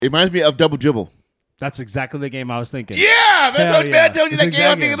It reminds me of Double Dribble. That's exactly the game I was thinking. Yeah, that's what I told you that game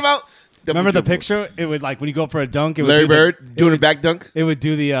I'm thinking about. Remember the picture? It would like when you go for a dunk. It would Larry Bird doing a back dunk. It would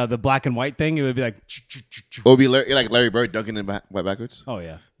do the black and white thing. It would be like. It would be like Larry Bird dunking in backwards. Oh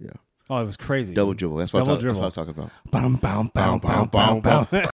yeah. Yeah. Oh, it was crazy. Double dribble. That's what I was talking about. Bam, bam, bam, bam, bam,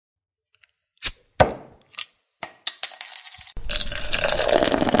 bam.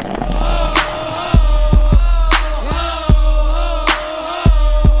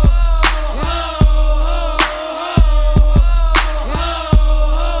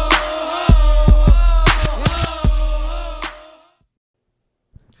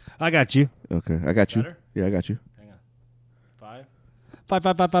 I got you. Okay, I got you. Better? Yeah, I got you. Hang on. Five. How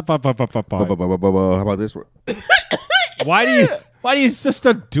about this one? Why do you just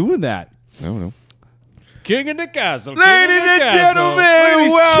start doing that? I don't know. King in the castle. Ladies and gentlemen,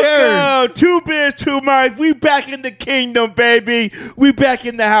 welcome. 2 beers, 2 mics. We back in the kingdom, baby. We back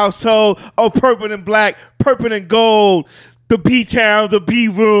in the household of purple and black, purple and gold. The B-Town, the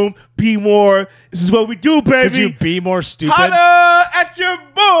B-Room, B-More. This is what we do, baby. Could you be more stupid? Holla at your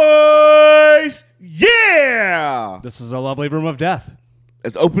boys. Yeah. This is a lovely room of death.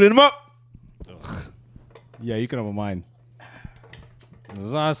 Let's open them up. Ugh. Yeah, you can have mine. I'm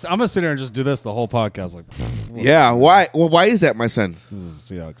going to sit here and just do this the whole podcast. Like, yeah, why? Well, why is that, my son? This is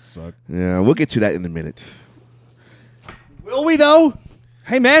Seahawks suck. Yeah, we'll get to that in a minute. Will we, though?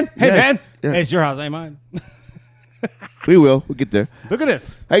 Hey, man. Yes. Hey, it's your house, ain't mine. We will. We'll get there. Look at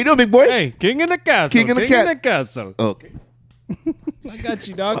this. How you doing, big boy? Hey, king in the castle. King in the castle. Okay. I got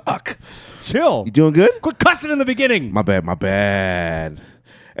you, dog. Fuck. Chill. You doing good? Quit cussing in the beginning. My bad.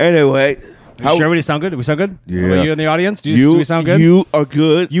 Anyway. Are you sure we sound good? Do we sound good? Yeah. Are you in the audience? Do we sound good? You are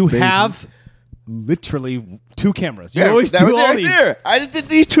good. You baby. have literally 2 cameras. You Yeah, always that do was all right these. there. I just did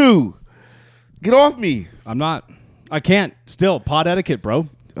these 2. Get off me. I'm not. I can't. Still, pod etiquette, bro.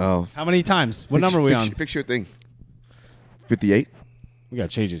 Oh. How many times? What number are we on? Fix your thing. 58. We got to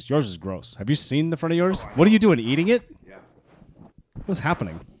change this. Yours is gross. Have you seen the front of yours? What are you doing? Eating it? Yeah. What's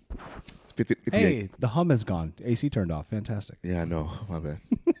happening? 58. Hey, the hum is gone. AC turned off. Fantastic. Yeah, I know. My bad.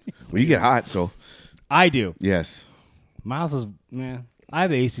 Well, you get hot, so. I do. Yes. My house is, I have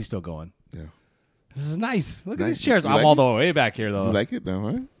the AC still going. Yeah. This is nice. Look at Nice. these chairs. You I'm like all it? the way back here, though. You like it now,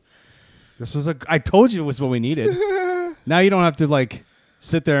 right? This was I told you it was what we needed. Now you don't have to, like,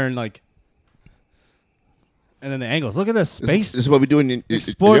 sit there and, like, and then the angles. Look at this space. This is what we do in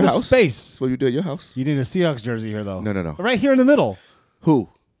Explore your the house? space. This is what you do at your house? You need a Seahawks jersey here, though. No. Right here in the middle. Who?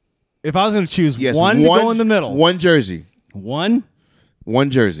 If I was going to choose Yes, one to go in the middle. One jersey. One?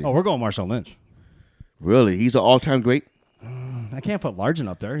 One jersey. Oh, we're going Marshawn Lynch. Really? He's an all-time great? I can't put Largent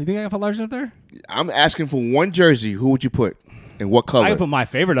up there. You think I can put Largent up there? I'm asking for one jersey. Who would you put? And what color? I can put my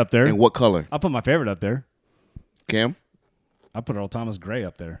favorite up there. And what color? I'll put my favorite up there. Cam? I'll put Earl Thomas Gray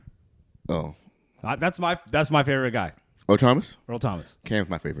up there. Oh. That's my favorite guy. Oh, Thomas? Earl Thomas. Cam's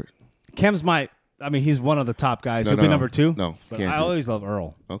my favorite. Cam's he's one of the top guys. No, He'll be number 2. No, But can't I be. always love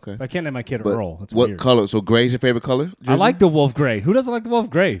Earl. Okay. But I can't name my kid But Earl. That's what weird. color? So gray's your favorite color? Jersey? I like the Wolf Gray. Who doesn't like the Wolf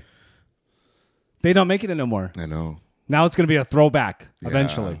Gray? They don't make it no more. I know. Now it's going to be a throwback Yeah,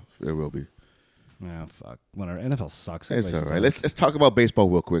 eventually. It will be. Yeah, fuck. Whatever. NFL sucks. It's Everybody all right. Let's talk about baseball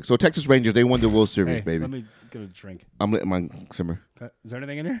real quick. So Texas Rangers, they won the World Series, Hey, baby. let me get a drink. I'm letting mine simmer. Is there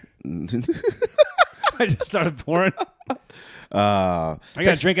anything in here? I just started pouring. I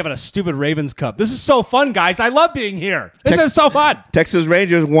got to drink out of a stupid Ravens cup. This is so fun, guys. I love being here. This is so fun. Texas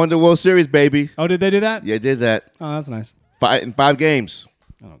Rangers won the World Series, baby. Oh, did they do that? Yeah, did that. Oh, that's nice. In 5 games.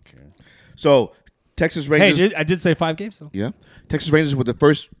 I don't care. So Texas Rangers. Hey, I did say 5 games, though. Yeah. Texas Rangers were the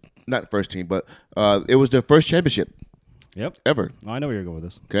first, not the first team, but it was their first championship Yep. ever. Oh, I know where you're going with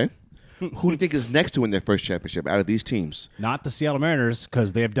this. Okay. Who do you think is next to win their first championship out of these teams? Not the Seattle Mariners,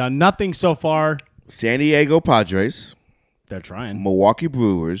 because they have done nothing so far. San Diego Padres, They're trying. Milwaukee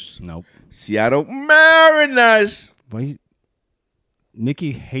Brewers, Nope. Seattle Mariners. Well,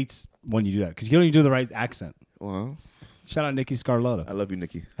 Nikki hates when you do that, because you don't even do the right accent. Well, Shout out Nikki Scarlota. I love you,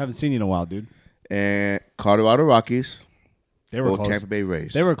 Nikki. Haven't seen you in a while, dude. And Colorado Rockies. They were close. Tampa Bay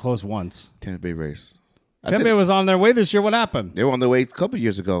Rays. They were close once. Tampa Bay Rays. Tampa Bay was on their way this year. What happened? They were on their way a couple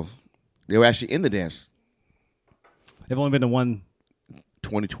years ago. They were actually in the dance. They've only been to one.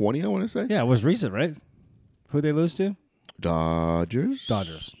 2020, I want to say. Yeah, it was recent, right? Who'd they lose to? Dodgers.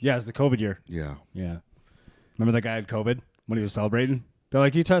 Yeah, it's the COVID year. Yeah. Yeah. Remember that guy had COVID when he was celebrating? They're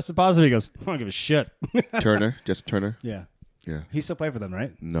like, he tested positive. He goes, I don't give a shit. Turner. Just Turner. Yeah. Yeah. He still played for them,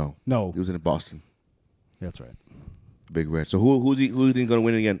 right? No. No. He was in Boston. That's right. Big Red. So who do you think going to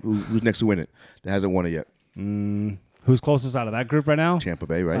win it again? Who's next to win it? That hasn't won it yet. Who's closest out of that group right now? Tampa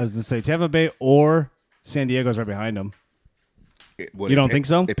Bay, right? I was going to say Tampa Bay or San Diego's right behind them. You don't think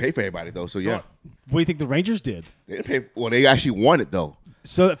so? They pay for everybody though, so yeah. What do you think the Rangers did? They didn't pay. Well, they actually won it though.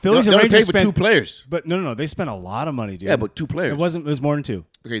 So the Phillies and They Rangers paid for 2 players. But no, they spent a lot of money, dude. Yeah, but 2 players. It was more than 2.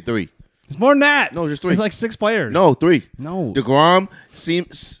 Okay, 3. It's more than that. No, just 3. It's like 6 players. No, 3. No. DeGrom,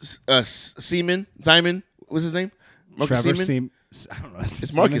 Simon. What's his name? Marcus Trevor Seaman. I don't know.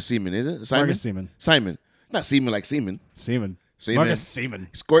 It's Marcus Seaman, is it? Simon? Marcus Seaman. Simon. Not Seaman like Seaman. Seaman. Marcus Seaman.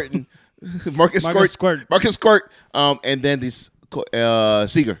 Squirting. Marcus Squirt. Marcus Squirt. And then this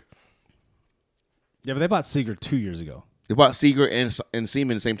Seager. Yeah, but they bought Seager 2 years ago. They bought Seager and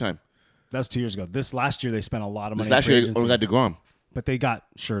Seaman at the same time. That's 2 years ago. This last year they spent a lot of money. This last year they only got DeGrom. But they got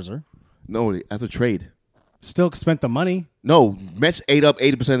Scherzer. No, that's a trade. Still spent the money. No, Mets ate up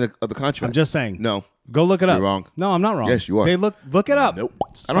 80% of the contract. I'm just saying. No. Go look it up. You're wrong. No, I'm not wrong. Yes, you are. They look it up. Nope.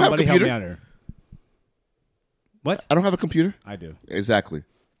 Somebody I don't have a computer. help me out here. What? I don't have a computer. I do. Exactly.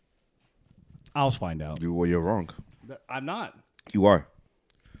 I'll find out. You're wrong. I'm not. You are.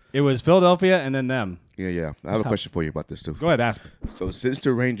 It was Philadelphia and then them. Yeah. I have a question for you about this too. Go ahead, ask me. So since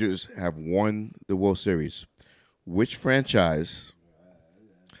the Rangers have won the World Series, which franchise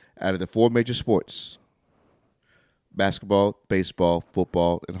out of the 4 major sports, basketball, baseball,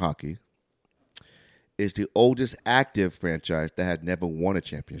 football, and hockey, is the oldest active franchise that has never won a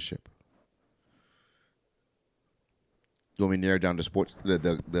championship? You want me to narrow down the sports,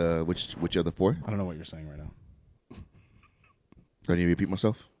 the which of the 4? I don't know what you're saying right now. Do I need to repeat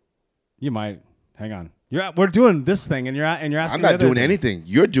myself? You might. Hang on. We're doing this thing, and you're asking. I'm not doing anything.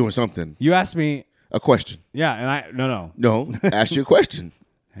 You're doing something. You asked me a question. Yeah, and no. Ask you a question.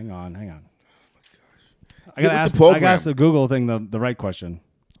 Hang on. Oh my gosh. I gotta ask the Google thing the right question.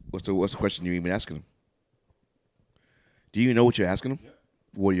 What's the question you're even asking them? Do you know what you're asking them? Yep.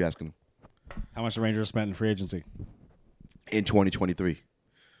 What are you asking them? How much the Rangers spent in free agency in 2023?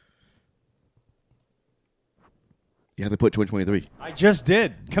 You have to put 2023. I just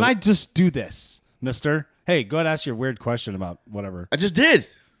did. Can I just do this, mister? Hey, go ahead and ask your weird question about whatever. I just did.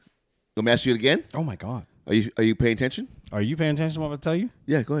 Let me ask you it again. Oh, my God. Are you paying attention? Are you paying attention to what I tell you?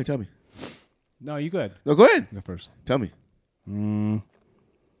 Yeah, go ahead. Tell me. No, you go ahead. No, go ahead. Go first. Tell me. Ooh,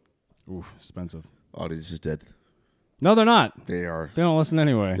 expensive. Oh, this is dead. No, they're not. They are. They don't listen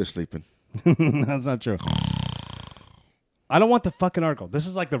anyway. They're sleeping. That's not true. I don't want the fucking article. This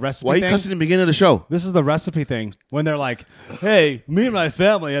is like the recipe thing. Why are you cussing in the beginning of the show? This is the recipe thing. When they're like, hey, me and my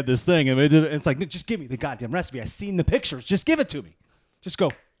family had this thing. And it's like, just give me the goddamn recipe. I've seen the pictures. Just give it to me. Just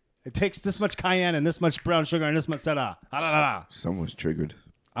go. It takes this much cayenne and this much brown sugar and this much da-da. Someone's triggered.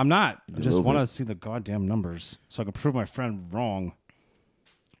 I'm not. I just want to see the goddamn numbers so I can prove my friend wrong.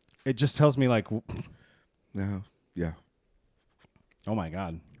 It just tells me like... Yeah. Oh, my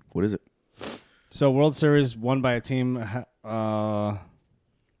God. What is it? So World Series won by a team...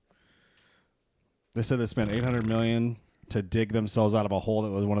 they said they spent $800 million to dig themselves out of a hole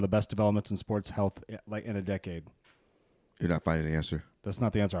that was one of the best developments in sports health like in a decade. You're not finding the answer. That's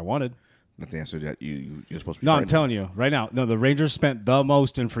not the answer I wanted. Not the answer that you're supposed to be. No, I'm telling you right now. No, the Rangers spent the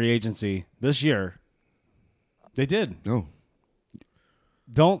most in free agency this year. They did. No.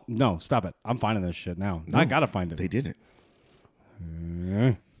 Stop it. I'm finding this shit now. No, I gotta find it. They didn't.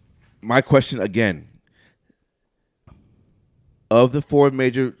 My question again. Of the 4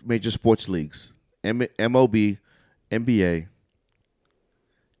 major sports leagues, MLB, NBA,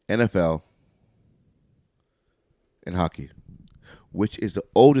 NFL, and hockey, which is the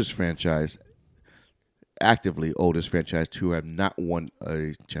oldest franchise, actively oldest franchise to have not won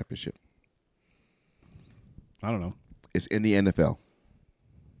a championship? I don't know. It's in the NFL.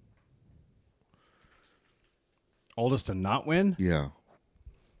 Oldest to not win? Yeah.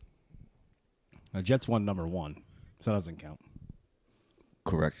 The Jets won number 1, so that doesn't count.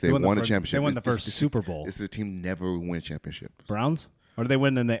 Correct. They won a championship. They won the first Super Bowl. This is a team never win a championship. Browns? Or did they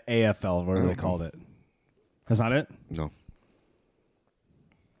win in the AFL, or whatever they called it? That's not it? No.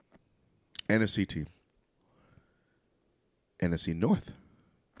 NFC team. NFC North.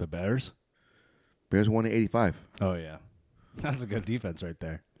 The Bears? Bears won in 85. Oh, yeah. That's a good defense right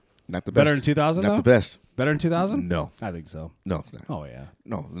there. Not the best. Better than 2000, Not the best. Better than 2000? No. I think so. No, it's not. Oh, yeah.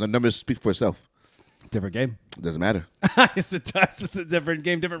 No, the numbers speak for itself. Different game. It doesn't matter. It's a different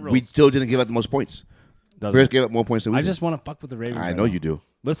game, different rules. We still didn't give up the most points. Bears gave up more points than we did. I just want to fuck with the Ravens. I know you do.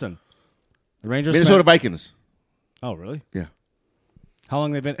 Listen, the Rangers. Minnesota Vikings. Oh, really? Yeah. How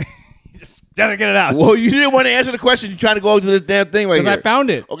long they been? You just gotta get it out. Well, you didn't want to answer the question. You're trying to go to this damn thing right here. Because I found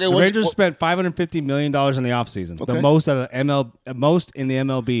it. Okay, the Rangers spent $550 million in the offseason. Okay. The most of the most in the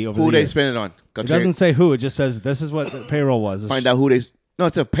MLB over who the they year. spend it on? It doesn't say who. It just says this is what the payroll was. Find out who they. No,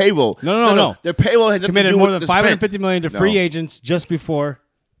 it's a payroll. No. Their payroll has nothing committed to do more with than the $550 million to free agents just before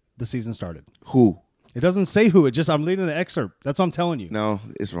the season started. Who? It doesn't say who. I'm reading the excerpt. That's what I'm telling you. No,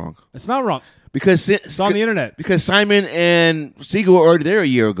 it's wrong. It's not wrong. Because it's on the internet. Because Simon and Siegel were already there a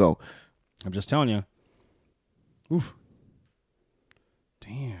year ago. I'm just telling you. Oof.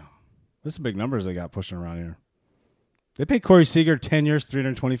 Damn. This is big numbers they got pushing around here. They paid Corey Seager 10 years,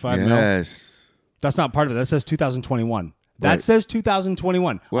 $325 million. Yes. That's not part of it. That says 2021. That says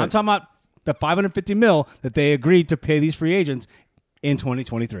 2021. What? I'm talking about the $550 million that they agreed to pay these free agents in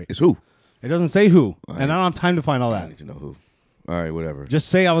 2023. It's who? It doesn't say who. And I don't have time to find all I that. need to know who. All right, whatever. Just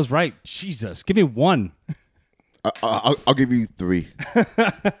say I was right. Jesus. Give me one. I'll give you 3.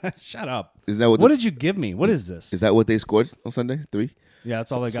 Shut up. Is that what did you give me? What is this? Is that what they scored on Sunday? 3? Yeah,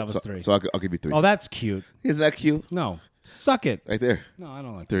 that's all they got was 3. So I'll give you 3. Oh, that's cute. Isn't that cute? No. Suck it. Right there. No, I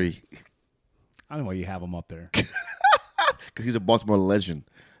don't like 3. I don't know why you have him up there. Because he's a Baltimore legend.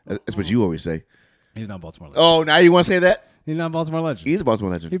 That's what you always say. He's not a Baltimore legend. Oh, now you want to say that? He's not a Baltimore legend. He's a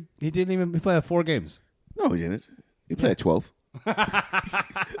Baltimore legend. He didn't even play 4 games. No, he didn't. He played 12.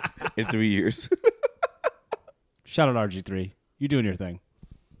 In 3 years. Shout out RG3. You doing your thing.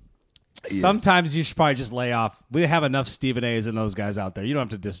 Yeah. Sometimes you should probably just lay off. We have enough Stephen A's and those guys out there. You don't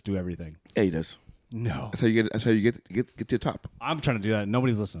have to just do everything. Yeah, he does. No. That's how you get to the top. I'm trying to do that.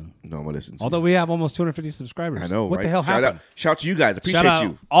 Nobody's listening. No one listens. Although we have almost 250 subscribers. I know, What right? the hell happened? Shout out to you guys. Appreciate Shout out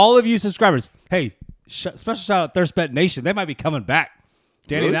you. all of you subscribers. Hey, special shout out ThirstBet Nation. They might be coming back.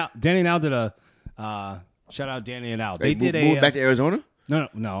 Danny now did a shout out Danny and Al. They did moved back to Arizona? No,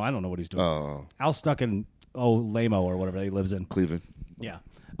 I don't know what he's doing. Oh. Al's stuck in Lamo or whatever he lives in. Cleveland. Yeah.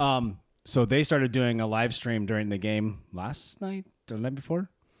 So they started doing a live stream during the game last night or the night before.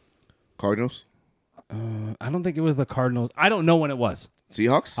 Cardinals? I don't think it was the Cardinals. I don't know when it was.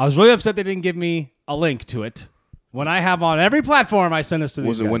 Seahawks? I was really upset they didn't give me a link to it. When I have on every platform, I send this to these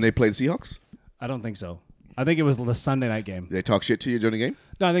Was it guys. when they played the Seahawks? I don't think so. I think it was the Sunday night game. Did they talk shit to you during the game?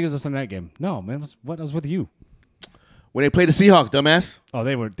 No, I think it was the Sunday night game. No, man, I was with you. When they played the Seahawks, dumbass? Oh,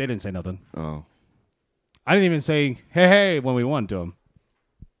 they didn't say nothing. Oh. I didn't even say hey when we won to them.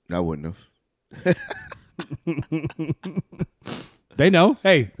 I wouldn't have. They know.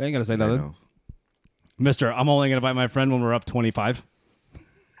 Hey, they ain't gonna say I nothing. know. Mister, I'm only gonna buy my friend when we're up 25.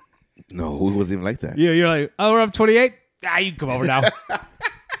 No, it wasn't even like that. Yeah, you're like, oh, we're up 28? Ah, you can come over now.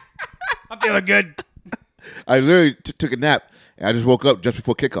 I'm feeling good. I literally took a nap, and I just woke up just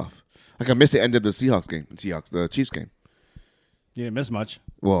before kickoff. Like I missed the end of the Seahawks game. The Chiefs game. You didn't miss much.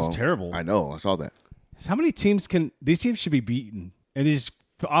 Well, it's terrible. I know. I saw that. How many teams these teams should be beaten, and these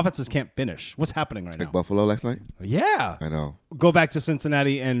offenses can't finish? What's happening right now? Like Buffalo last night? Yeah. I know. Go back to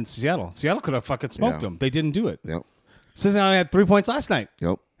Cincinnati and Seattle. Seattle could have fucking smoked Yeah. them. They didn't do it. Yep. Cincinnati had 3 points last night.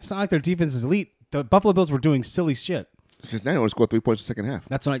 Yep. It's not like their defense is elite. The Buffalo Bills were doing silly shit. Cincinnati only scored 3 points in the second half.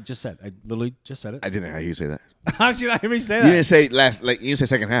 That's what I just said. I literally just said it. I didn't hear you say that. How did you not hear me say that? You didn't say you didn't say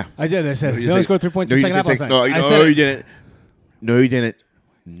second half. I did. I said You they only say- scored 3 points no, in you the second half didn't last say- night. No, I said you didn't. No, you didn't.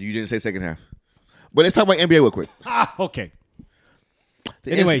 You didn't say second half. But let's talk about NBA real quick. Okay.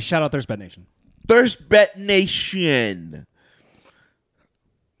 The Anyway, shout out ThirstBet Nation. ThirstBet Nation.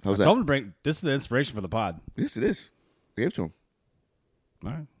 How's I that? told him to bring. This is the inspiration for the pod. Yes, it is. Gave it to him.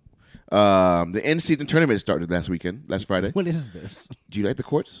 All right. The in-season tournament started last Friday. What is this? Do you like the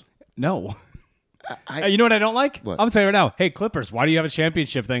courts? No. Hey, you know what I don't like? What? I'm gonna tell you right now. Hey, Clippers, why do you have a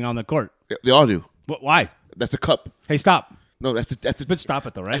championship thing on the court? They all do. Why? That's the cup. Hey, stop. No, that's the. But stop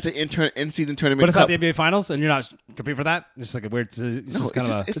it though, right? That's the in-season tournament. But it's cup. not the NBA Finals, and you're not competing for that. It's like a weird. It's just kind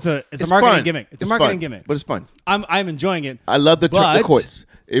of it's a marketing fun. gimmick. It's a marketing fun, gimmick. but it's fun. I'm enjoying it. I love the But- courts.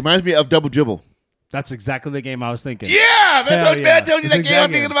 It reminds me of Double Dribble. That's exactly the game I was thinking. Yeah, that's Hell what yeah. man told you That's that game I'm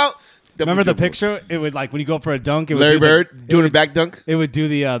exactly thinking it. about. Double Remember the Dribble. picture? It would like when you go for a dunk. It would Larry do Bird doing a back dunk. It would do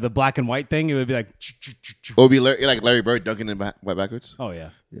the black and white thing. It would be like. Or it would be like Larry Bird dunking in backwards. Oh yeah.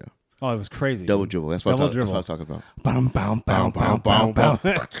 Yeah. Oh, it was crazy. Double dribble. That's what, Double that's what I dribble. was talking about. Bum, bum, bum, bum, bum, bum.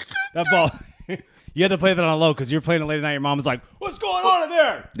 That ball. You had to play that on low because you're playing it late at night. Your mom was like, "What's going on in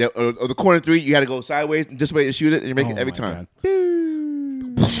there?" Yeah, or the corner three, you had to go sideways and just wait to shoot it, and you make it every my time. God.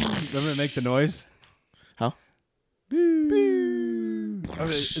 Remember to make the noise? How?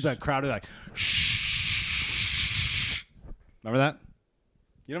 That crowd is like, remember that?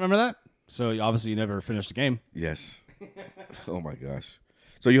 You don't remember that? So obviously you never finished the game. Yes. Oh my gosh.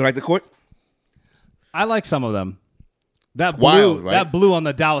 So you like the court? I like some of them. That blue, Wild, right? that blue on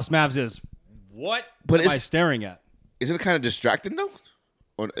the Dallas Mavs is what But am I staring at? Is it kind of distracting though,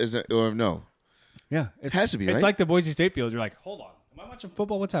 or is it? Or no? Yeah, it has to be, It's right? like the Boise State field. You're like, hold on, am I watching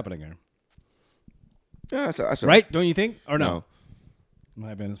football? What's happening here? Yeah, that's Right? Don't you think? Or no? No. Am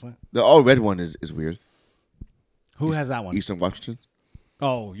I been this way? The all red one is weird. Who has that one? Eastern Washington.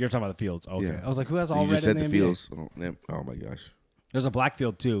 Oh, you're talking about the fields. Okay. Yeah. I was like, who has all You red just said in the the NBA? fields. Oh my gosh. There's a black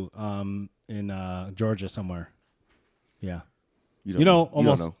field too. in Georgia somewhere. Yeah. You know,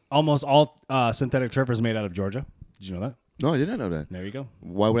 almost all synthetic turf is made out of Georgia. Did you know that? No, I did not know that. There you go.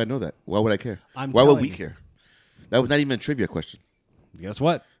 Why would I know that? Why would I care? Why would we care? That was not even a trivia question. Guess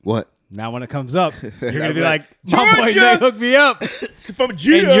what? What? Now when it comes up, you're going to be right. like, my boy Nate hooked me up. From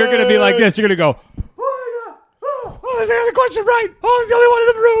Georgia. And you're going to be like this. You're going to go, oh, I got a question right. Oh, I was the only one in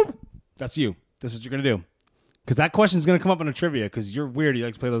the room. That's you. That's what you're going to do. Because that question is going to come up in a trivia because you're weird. You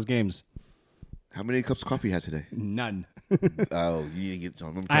like to play those games. How many cups of coffee you had today? None. Oh, you didn't get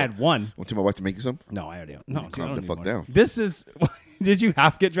some. I had one. Want to tell my wife to make you some? No, I already. No, calm the fuck down. This is. Did you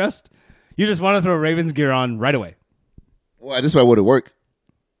half get dressed? You just want to throw Ravens gear on right away. Well, this is why I would have worked.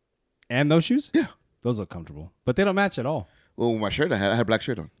 And those shoes? Yeah, those look comfortable, but they don't match at all. Well, my shirt I had a black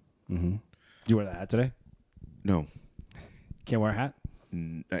shirt on. Mm-hmm. You wear that hat today? No. Can't wear a hat?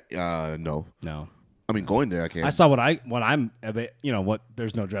 No. No. I mean, going there, I can't. I saw what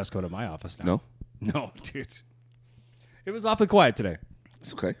there's no dress code at my office now. No? No, dude. It was awfully quiet today.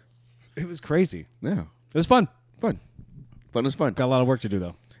 It's okay. It was crazy. Yeah. It was fun. Fun is fun. Got a lot of work to do,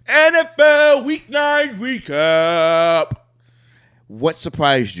 though. NFL Week 9 recap. What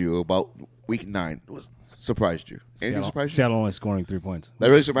surprised you about Week 9? What surprised you? Anything surprised you? Seattle only scoring 3 points. That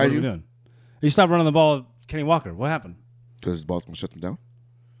really surprised you? What are we doing? You stopped running the ball with Kenny Walker. What happened? Because Baltimore shut them down?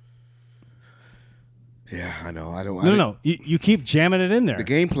 Yeah, I know. No. You keep jamming it in there. The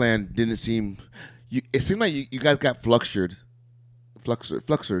game plan didn't seem... it seemed like you guys got fluxed. What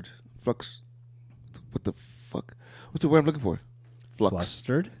the fuck? What's the word I'm looking for?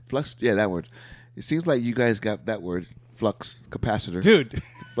 Flustered? Fluxed? Yeah, that word. It seems like you guys got that word. Flux capacitor. Dude.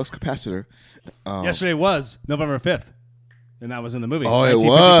 Flux capacitor. Yesterday was November 5th. And that was in the movie. Oh, it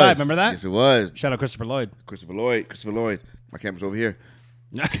was. Remember that? Yes, it was. Shout out Christopher Lloyd. Christopher Lloyd. My camera's over here.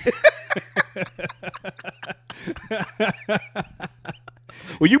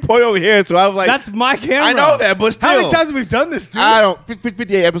 Well, you point over here, so I was like... That's my camera. I know that, but still. How many times have we done this, dude? I don't...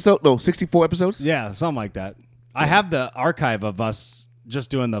 58 episodes? No, 64 episodes? Yeah, something like that. I have the archive of us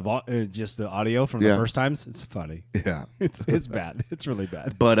just doing the audio from the first times. It's funny. Yeah. It's bad. It's really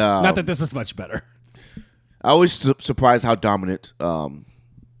bad. But not that this is much better. I was surprised how dominant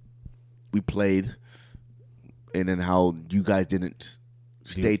we played, and then how you guys didn't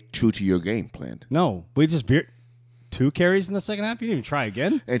stay true to your game plan. No, we just 2 carries in the second half. You didn't even try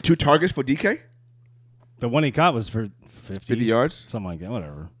again. And 2 targets for DK. The one he caught was for 50 yards, something like that.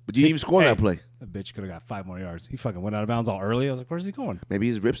 Whatever. But you didn't even score that play. That bitch could have got 5 more yards. He fucking went out of bounds all early. I was like, where's he going? Maybe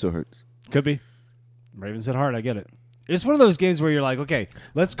his rib still hurts. Could be. Ravens hit hard. I get it. It's one of those games where you're like, okay,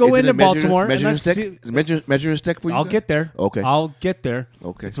 let's go into Baltimore. Measuring stick for you? I'll get there. Okay. I'll get there.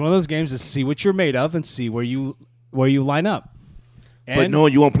 Okay. It's one of those games to see what you're made of and see where you line up. But no,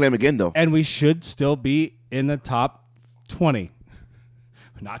 you won't play him again, though. And we should still be in the top 20.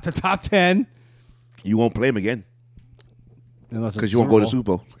 Not the top 10. You won't play him again. Because you won't go to the Super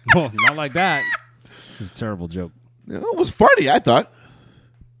Bowl. No, not like that. It's a terrible joke. It was funny, I thought.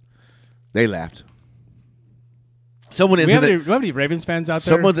 They laughed. Do we have any Ravens fans out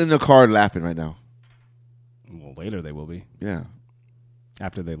there? Someone's in the car laughing right now. Well, later they will be. Yeah.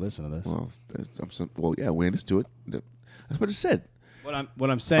 After they listen to this. Well, yeah, we listen to it. That's what it said. What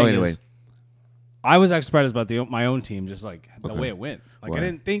I'm saying is, I was actually surprised about my own team, just like the way it went. Like, I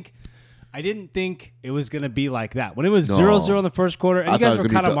didn't think it was going to be like that. When it was 0-0 in the first quarter, and you guys were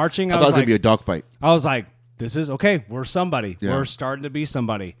kind of marching, I thought it was going to be a dogfight. I was like, this is okay. We're somebody. Yeah. We're starting to be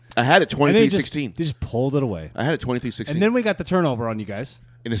somebody. I had it 23-16. They just pulled it away. I had it 23-16. And then we got the turnover on you guys.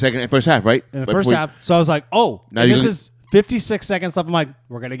 In the first half, right? In the first half. So I was like, this is 56 seconds left. I'm like,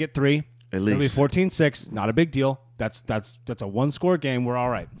 we're going to get 3. At least. It'll be 14-6. Not a big deal. That's a one-score game. We're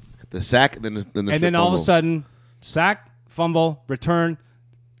all right. The sack, then then all of a sudden, sack, fumble, return,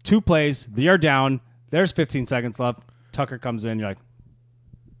 2 plays. You're down. There's 15 seconds left. Tucker comes in. You're like,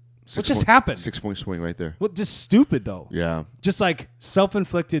 what just happened? 6-point swing right there. Well, just stupid, though. Yeah. Just like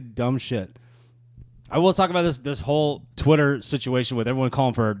self-inflicted dumb shit. I will talk about this whole Twitter situation with everyone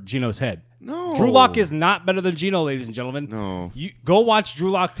calling for Geno's head. No. Drew Lock is not better than Geno, ladies and gentlemen. No. You go watch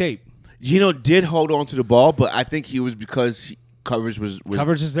Drew Lock tape. Geno did hold on to the ball, but I think he was because coverage was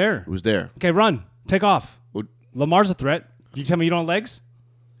coverage is there. It was there. Okay, run. Take off. What? Lamar's a threat. You tell me you don't have legs?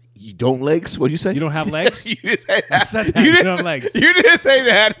 You don't legs? What did you say? You don't have legs? You didn't say that. I said that. You don't have legs. You didn't say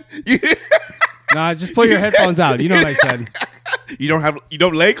that. Nah, just pull your headphones out. You know what I said. You don't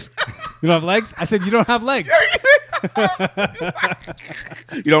legs? You don't have legs? I said you don't have legs.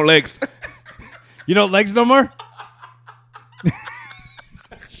 You don't legs. You don't legs no more?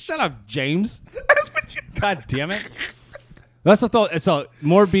 Shut up, James. God damn it. That's the thought. It's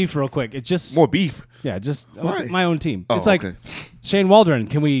more beef real quick. It just more beef. Yeah, just Why? my own team. Oh, it's like okay. Shane Waldron,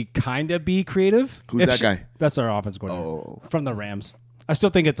 can we kind of be creative? Who's that guy? That's our offense coordinator from the Rams. I still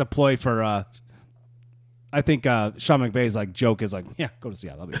think it's a ploy for. I think Sean McVay's joke is yeah, go to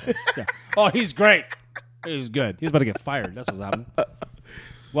Seattle. That'll be yeah. Oh, he's great. He's good. He's about to get fired. That's what's happening.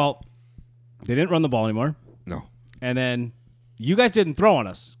 Well, they didn't run the ball anymore. No. And then you guys didn't throw on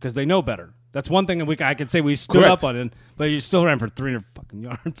us because they know better. That's one thing that I could say we stood up on it, but you still ran for 300 fucking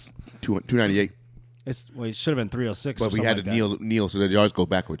yards. 298. It should have been 306. But we had to kneel so the yards go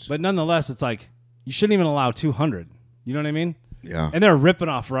backwards. But nonetheless, it's you shouldn't even allow 200. You know what I mean? Yeah. And they're ripping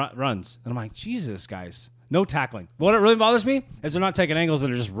off runs. And I'm like, Jesus, guys. No tackling. But what really bothers me is they're not taking angles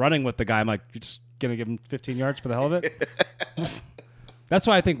and they're just running with the guy. I'm like, you're just going to give him 15 yards for the hell of it? That's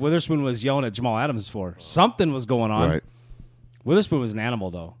why I think Witherspoon was yelling at Jamal Adams for. Something was going on. Right. Witherspoon was an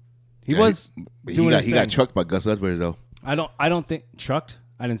animal, though. He was doing his thing. He got trucked by Gus Edwards, though. I don't think trucked.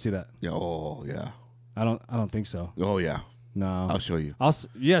 I didn't see that. Yeah. Oh yeah. I don't think so. Oh yeah. No. I'll show you.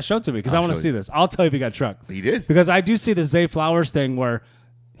 Show it to me because I want to see this. I'll tell you if he got trucked. He did because I do see the Zay Flowers thing where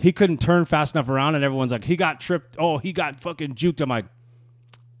he couldn't turn fast enough around and everyone's like he got tripped. Oh, he got fucking juked. I'm like,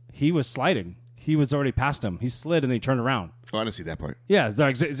 he was sliding. He was already past him. He slid and then he turned around. Oh, I didn't see that part. Yeah,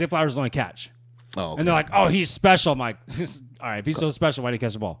 Zay Flowers' only catch. Oh, okay. And they're like, oh, he's special. I'm like, all right, if he's so special, why did he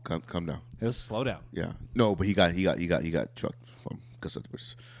catch the ball? Come down. Let's slow down. Yeah. No, but he got trucked from Gus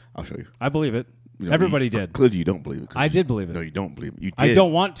Edwards. I'll show you. I believe it. Everybody did. Clearly, you don't believe it. I did believe it. No, you don't believe it. You did. I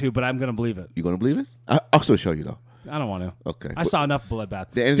don't want to, but I'm going to believe it. You going to believe it? I'll still show you, though. I don't want to. Okay. I saw enough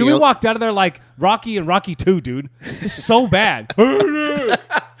bloodbath. Dude, we walked out of there like Rocky and Rocky 2, dude. It's so bad.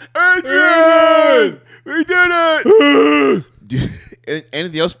 Adrian! We did it!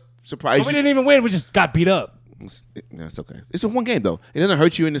 Anything else surprise you? We didn't even win. We just got beat up. That's okay. It's a one game, though. It doesn't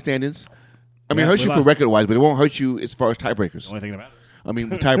hurt you in the standings. I mean, it hurts you for record-wise, but it won't hurt you as far as tiebreakers. The only thing that matters. I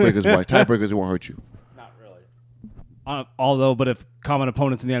mean, tiebreakers-wise. Tiebreakers, it won't hurt you. Not really. Although, but if common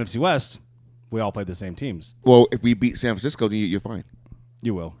opponents in the NFC West, we all played the same teams. Well, if we beat San Francisco, then you're fine.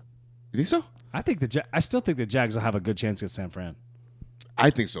 You will. You think so? I still think the Jags will have a good chance against San Fran. I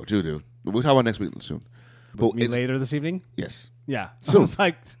think so, too, dude. We'll talk about next week soon. But later this evening? Yes. Yeah. Soon. I was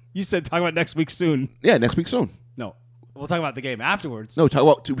like, you said talk about next week soon. Yeah, next week soon. No. We'll talk about the game afterwards. No,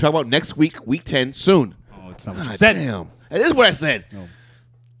 talk about next week, week 10, soon. Oh, it's not what you said. Damn. That is what I said. No.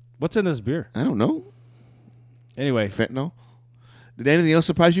 What's in this beer? I don't know. Anyway. Fentanyl. Did anything else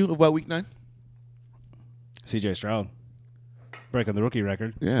surprise you about week 9? CJ Stroud. Breaking the rookie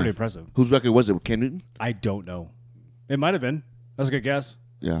record. It's pretty impressive. Whose record was it? Cam Newton? I don't know. It might have been. That's a good guess.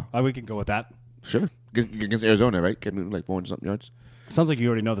 Yeah. We can go with that. Sure. Against Arizona, right? Cam Newton, 400-something yards. Sounds like you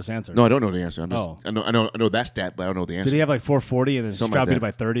already know this answer. No, I don't know the answer. I know that stat, but I don't know the answer. Did he have 440 and then Stroud beat it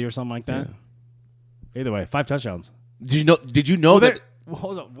by 30 or something like that? Yeah. Either way, 5 touchdowns. Did you know that?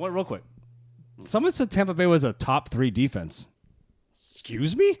 Hold on, real quick. Someone said Tampa Bay was a top 3 defense.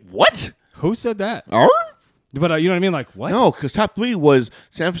 Excuse me? What? Who said that? Oh? But you know what I mean? Like, what? No, because top 3 was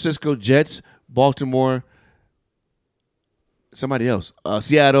San Francisco, Jets, Baltimore, somebody else.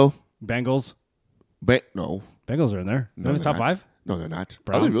 Seattle. Bengals. No. Bengals are in there. No, they're in the top 5? No, they're not.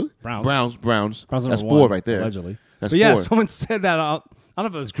 Browns. Really? Browns. Browns. That's 4 1, right there. Allegedly. That's but yeah, 4. someone said that. I don't know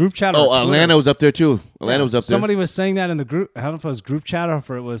if it was group chat or Twitter. Atlanta was up there, too. Atlanta was up there. Somebody was saying that in the group. I don't know if it was group chat or if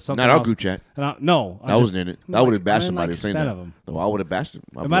it was something Not else. our group chat. No. I wasn't in it. I would have bashed somebody for saying that. Of them. No, I would have bashed them.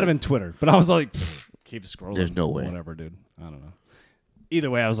 It might have been Twitter, but I was like, keep scrolling. There's no way. Whatever, dude. I don't know.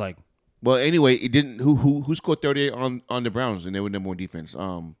 Either way, I was like. Well, anyway, it didn't. Who scored 38 on the Browns and they were number 1 defense?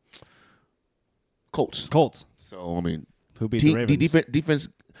 Colts. So, I mean. Who beat the Ravens? Defense.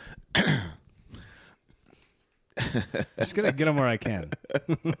 Just going to get them where I can.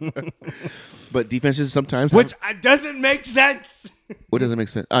 But defenses sometimes. Which doesn't make sense. What doesn't make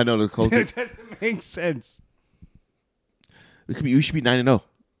sense? I know the Colts. It doesn't make sense. We should be 9-0.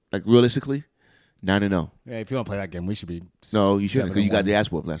 Like, realistically, 9-0. Yeah, if you want to play that game, we should be. No, you shouldn't because you got the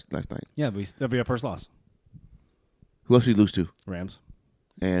ass whooped last night. Yeah, that'll be our first loss. Who else did you lose to? Rams.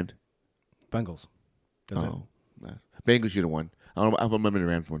 And? Bengals. That's it. Bengals should have won. I don't remember the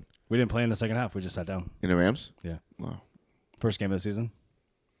Rams won. We didn't play in the second half. We just sat down. In the Rams? Yeah. Wow. First game of the season.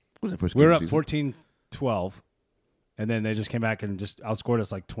 What was that first game? We were up 14-12, and then they just came back and just outscored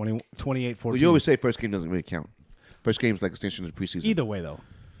us like 28-14. Well, you always say first game doesn't really count. First game is like extension of the preseason. Either way, though.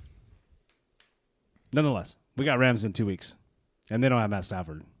 Nonetheless, we got Rams in 2 weeks, and they don't have Matt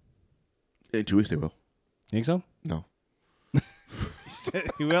Stafford. In 2 weeks they will. You think so? No.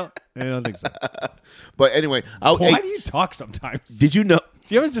 You will? I don't think so. But anyway. Why do you talk sometimes? Did you know?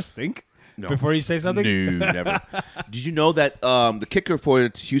 Do you ever just think? No. Before you say something? No, never. Did you know that the kicker for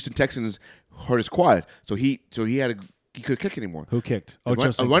the Houston Texans hurt his quad, so he couldn't kick anymore. Who kicked? A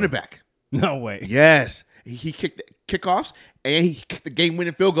running back. No way. Yes, He kicked the kickoffs and he kicked the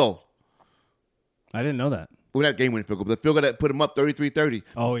game-winning field goal. I didn't know that. Well, not game-winning field goal, but the field goal that put him up 33-30.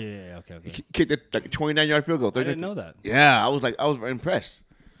 Oh yeah, okay. He kicked a 29-yard field goal. I didn't know that. Yeah, I was impressed.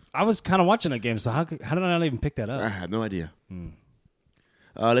 I was kind of watching that game, so how did I not even pick that up? I have no idea.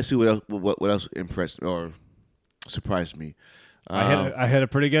 Let's see what else impressed or surprised me. I had a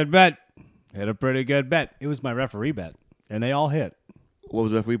pretty good bet. It was my referee bet, and they all hit. What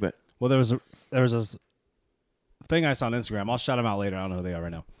was the referee bet? Well, there was this thing I saw on Instagram. I'll shout them out later. I don't know who they are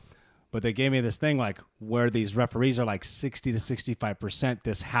right now. But they gave me this thing like where these referees are like 60 to 65%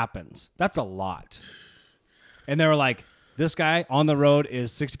 this happens. That's a lot. And they were like, this guy on the road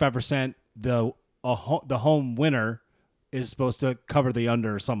is 65%. The home winner is supposed to cover the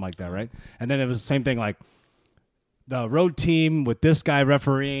under or something like that, right? And then it was the same thing like the road team with this guy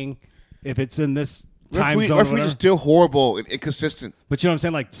refereeing, if it's in this time zone. Referees are still horrible and inconsistent. But you know what I'm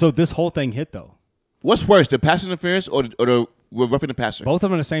saying? Like, so this whole thing hit though. What's worse, the pass interference or the roughing the passer? Both of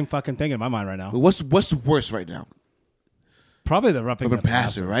them are the same fucking thing in my mind right now. What's worse right now? Probably the roughing the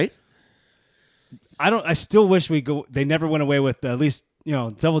passer, right? I still wish they never went away with at least,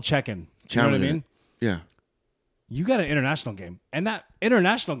 double checking. You know what I mean? Yeah. You got an international game. And that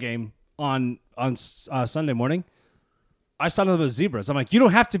international game on Sunday morning, I saw them as zebras. I'm like, you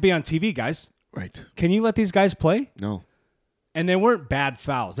don't have to be on TV, guys. Right. Can you let these guys play? No. And they weren't bad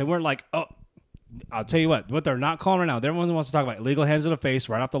fouls. They weren't like, oh, I'll tell you what they're not calling right now. Everyone wants to talk about illegal hands to the face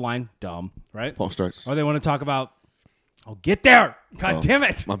right off the line. Dumb, right? False starts. Or they want to talk about, get there. God damn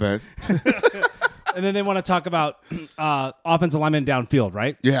it. My bad. And then they want to talk about offensive lineman downfield,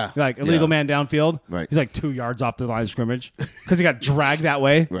 right? Yeah. Like illegal man downfield. Right. He's like 2 yards off the line of scrimmage because he got dragged that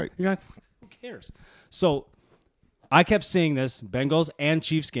way. Right. You're like, who cares? So I kept seeing this Bengals and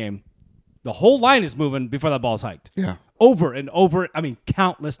Chiefs game. The whole line is moving before that ball's hiked. Yeah. Over and over. I mean,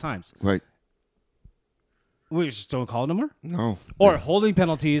 countless times. Right. We just don't call it no more? No. Or holding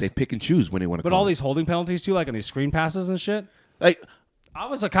penalties. They pick and choose when they want to call But all these holding penalties too, like on these screen passes and shit. Like, I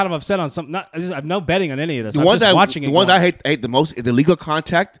was kind of upset on something. I'm no betting on any of this. The I'm just watching it. The one that I hate the most is the legal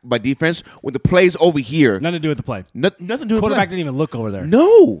contact by defense when the play's over here. Nothing to do with the play. Nothing to do with the play. Quarterback didn't even look over there.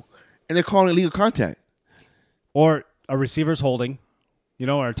 No. And they're calling it legal contact. Or a receiver's holding,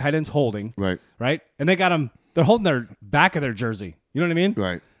 or a tight end's holding. Right. Right? And they got them, they're holding their back of their jersey. You know what I mean?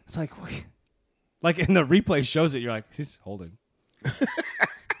 Right. It's like in the replay shows it, you're like, he's holding.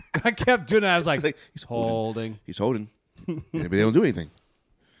 I kept doing it. I was like he's holding. He's holding. But they don't do anything.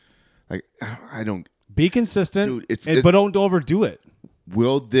 Like, I don't. Be consistent, Dude, but don't overdo it.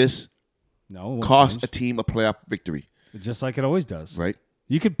 Will this cost a team a playoff victory? Just like it always does. Right?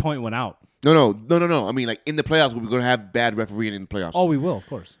 You could point one out. No. I mean, like, in the playoffs, we're going to have bad refereeing in the playoffs. Oh, we will, of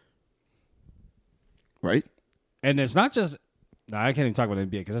course. Right? And it's not just... No, I can't even talk about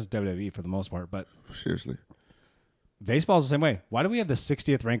NBA because that's WWE for the most part, but... Seriously. Baseball's the same way. Why do we have the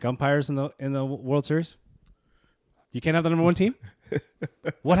 60th ranked umpires in the World Series? You can't have the number one team?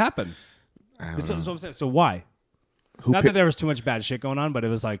 What happened? I don't know. So I'm saying, so why? Not that there was too much bad shit going on, but it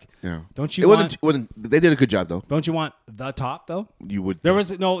was like, don't you They did a good job, though. Don't you want the top, though? You would.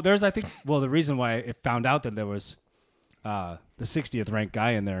 There's, I think, the reason why it found out that there was the 60th ranked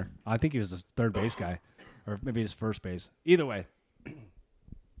guy in there, I think he was the third base guy, or maybe his first base. Either way,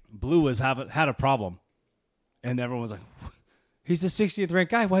 Blue had a problem, and everyone was like, he's the 60th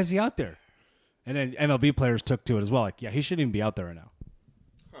ranked guy. Why is he out there? And then MLB players took to it as well. Like, yeah, he shouldn't even be out there right now.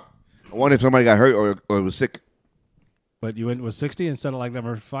 I wonder if somebody got hurt or was sick. But you went with 60 instead of like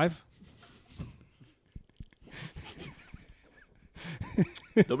number 5?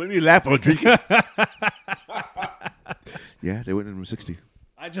 Don't make me laugh while drinking. Yeah, they went in number 60.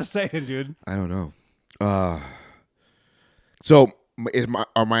 I just saying, dude. I don't know. So,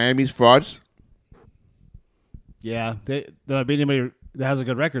 are Miami's frauds? Yeah, they're not beating anybody that has a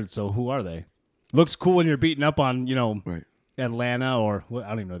good record, so who are they? Looks cool when you're beating up on, right. Atlanta or I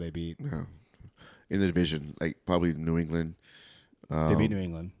don't even know who they beat. No. In the division, like probably New England. They beat New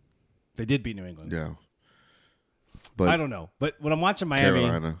England. They did beat New England. Yeah. But I don't know. But when I'm watching Miami,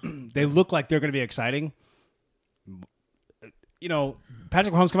 Carolina. They look like they're going to be exciting.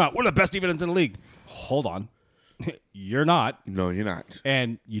 Patrick Mahomes come out. We're the best defense in the league. Hold on. You're not. No, you're not.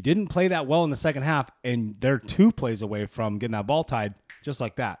 And you didn't play that well in the second half, and they're 2 plays away from getting that ball tied just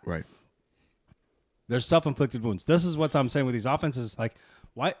like that. Right. There's self-inflicted wounds. This is what I'm saying with these offenses. Like,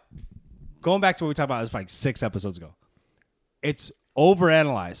 why? Going back to what we talked about this like 6 episodes ago. It's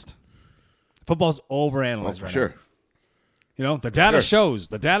overanalyzed. Football's overanalyzed right sure. now. The data shows.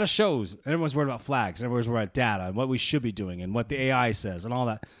 The data shows. Everyone's worried about flags. Everyone's worried about data and what we should be doing and what the AI says and all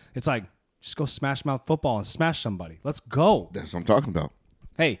that. It's like, just go smash mouth football and smash somebody. Let's go. That's what I'm talking about.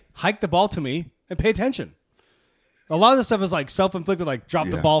 Hey, hike the ball to me, and pay attention. A lot of this stuff is like self-inflicted, like drop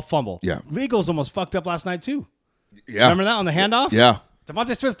the ball, fumble. Yeah. Legals almost fucked up last night too. Yeah. Remember that on the handoff? Yeah.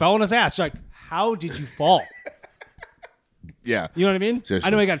 Devontae Smith fell on his ass. You're like, how did you fall? Yeah. You know what I mean? Seriously.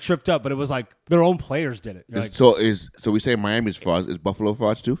 I know he got tripped up, but it was like their own players did it. Like, So we say Miami's frauds. Is Buffalo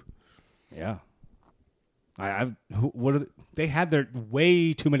frauds too? yeah. They had their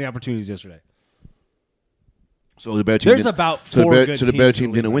way too many opportunities yesterday. So the better team. There's about four good teams. So the better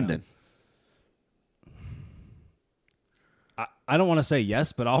team didn't win then. I don't want to say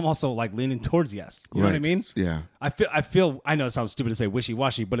yes, but I'm also like leaning towards yes. You know what I mean? Yeah. I feel. I know it sounds stupid to say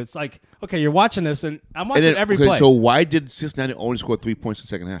wishy-washy, but it's like, okay, you're watching this, and I'm watching every play. So why did Cincinnati only score 3 points in the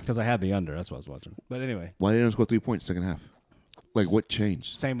second half? Because I had the under. That's what I was watching. But anyway. Why didn't they score 3 points in the second half? Like, what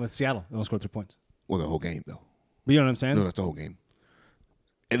changed? Same with Seattle. They only scored 3 points. Well, the whole game, though. But you know what I'm saying? No, that's the whole game.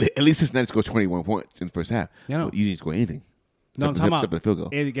 At least Cincinnati scored 21 points in the first half. Yeah, no. But you didn't score anything. No, I'm talking except for the field goal.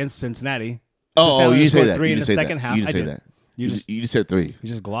 against Cincinnati. Oh, you didn't say that. 3 You in the didn't say second that. half. You didn't I say did. that. You just said 3. You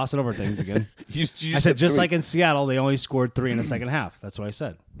just glossing over things again. You I said just like in Seattle, they only scored 3 in the second half. That's what I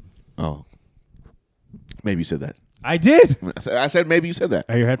said. Oh. Maybe you said that. I did. I said maybe you said that.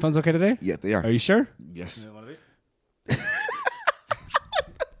 Are your headphones okay today? Yeah, they are. Are you sure? Yes. One of these?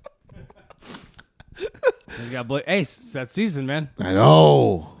 Hey, it's that season, man. I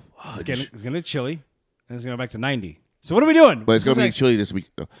know. It's gonna be chilly, and it's gonna go back to 90. So what are we doing? But it's going to be chilly this week.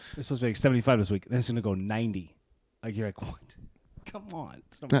 It's supposed to be like 75 this week. Then it's gonna go 90. Like you're like, what? Come on.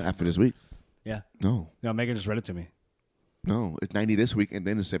 Not after this week. Yeah. No. No, Megan just read it to me. No, it's 90 this week, and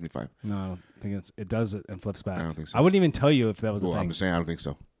then it's 75. No, I don't think it does it and flips back. I don't think so. I wouldn't even tell you if that was the Well, thing. I'm just saying I don't think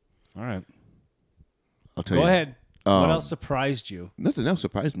so. All right. I'll tell you. Go ahead. What else surprised you? Nothing else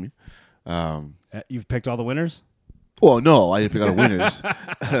surprised me. You've picked all the winners? Well, no, I didn't pick out the winners.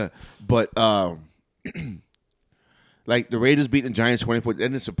 But, like, the Raiders beating the Giants 24, that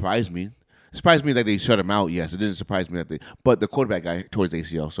didn't surprise me. It surprised me that they shut him out, yes. It didn't surprise me that they... But the quarterback guy towards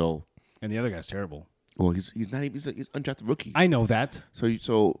ACL, so... And the other guy's terrible. Well, he's not even... He's an undrafted rookie. I know that.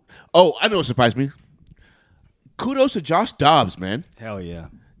 Oh, I know what surprised me. Kudos to Josh Dobbs, man. Hell yeah.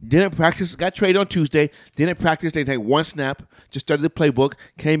 Didn't practice, got traded on Tuesday. Didn't practice. They take one snap. Just started the playbook.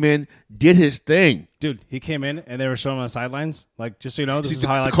 Came in, did his thing. Dude, he came in and they were showing on the sidelines. Like, just so you know, this is the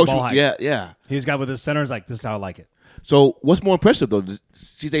how I like coach, the ball hike. Yeah. He was got with his center. He's like, this is how I like it. So, what's more impressive, though?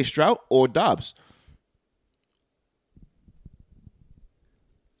 CJ Stroud or Dobbs?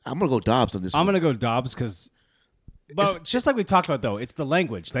 I'm going to go Dobbs on this one. I'm going to go Dobbs because... But just like we talked about, though, it's the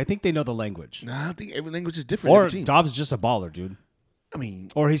language. I think they know the language. Nah, I think every language is different. Or Dobbs is just a baller, dude. I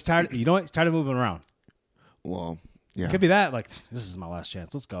mean... Or he's tired. You know what? He's tired of moving around. Well, yeah. It could be that. Like, this is my last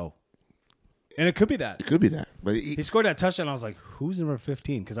chance. Let's go. And it could be that. It could be that. But he scored that touchdown. I was like, who's number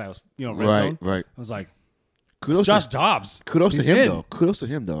 15? Because I was, red zone. Right. I was like, kudos Josh Dobbs. Kudos to him, though. Kudos to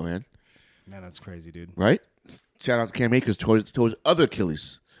him, though, man. Man, that's crazy, dude. Right? Shout out to Cam Akers towards other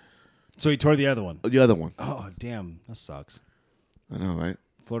Achilles. So he tore the other one. The other one. Oh, damn. That sucks. I know, right?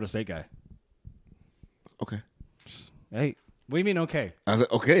 Florida State guy. Okay. Hey, what do you mean okay? I was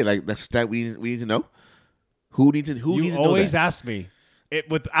like, okay, like that's a stat we need to know. Who needs to know that? You always ask me. It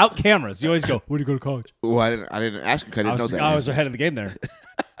without cameras. You always go, where do you go to college? Well, I didn't ask you because I didn't know that. I was ahead of the game there.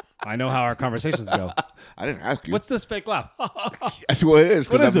 I know how our conversations go. I didn't ask you. What's this fake laugh? That's what it is.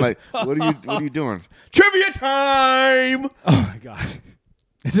 What is I'm this? like, what are you doing? Trivia time! Oh my god.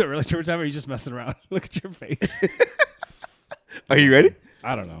 Is it really trivia time or are you just messing around? Look at your face. Are you ready?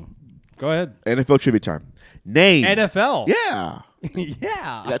 I don't know. Go ahead. NFL trivia time. Name. NFL. Yeah.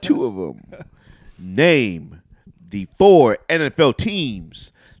 Yeah. I got 2 of them. Name the 4 NFL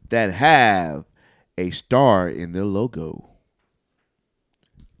teams that have a star in their logo.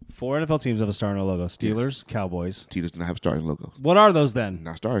 4 NFL teams have a star in their logo. Steelers, Cowboys. Steelers do not have a star in their logo. What are those then?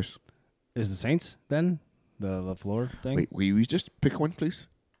 Not stars. Is the Saints then? The floor thing? Wait, will you just pick one, please?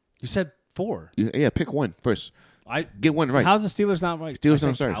 You said 4. Yeah, pick one first. Get one right. How's the Steelers not right? Steelers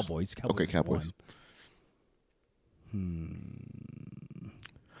not stars. Cowboys. Okay, Cowboys.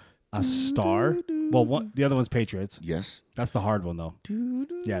 A star? Well, the other one's Patriots. Yes. That's the hard one, though.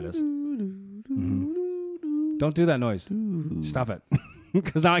 Yeah, it is. Mm-hmm. Don't do that noise. Stop it.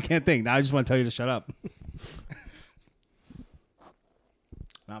 Because now I can't think. Now I just want to tell you to shut up.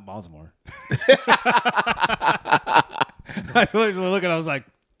 Not Baltimore. I was looking. I was like,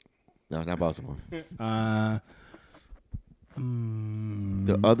 no, not Baltimore.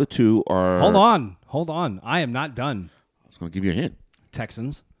 The other 2 are... Hold on. I am not done. I was going to give you a hint.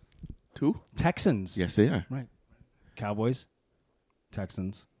 Texans. 2? Texans. Yes, they are. Right. Cowboys.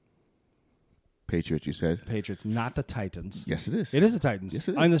 Texans. Patriots, you said. Patriots, not the Titans. Yes, it is. It is the Titans. Yes,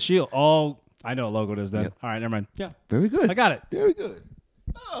 it is. On the shield. Oh, I know what logo it is then. Yep. All right, never mind. Yeah. Very good. I got it. Very good.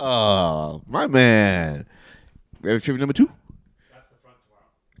 Oh, my man. Ready for trivia number 2? That's the front tomorrow.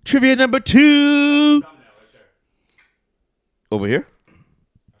 Trivia number 2. Over here?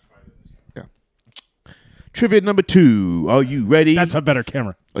 Yeah. Trivia number 2. Are you ready? That's a better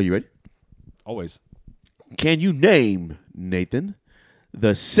camera. Are you ready? Always. Can you name, Nathan,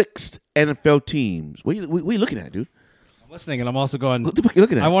 the 6 NFL teams? What are you looking at, dude? I'm listening, and I'm also going. What the fuck are you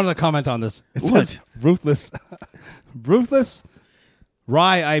looking at? I wanted to comment on this. It What? says ruthless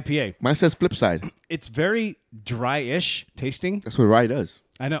rye IPA. Mine says flip side. It's very dry-ish tasting. That's what rye does.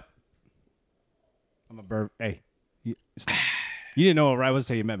 I know. I'm a bird. Hey, you didn't know what rye was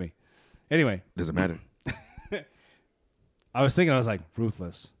till you met me. Anyway, Doesn't matter. I was thinking, I was like,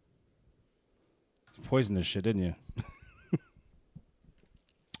 ruthless. You poisoned this shit, didn't you?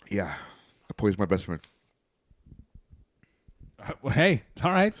 Yeah. I poisoned my best friend. Well, hey, it's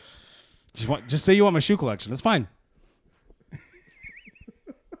all right. Just say you want my shoe collection. It's fine.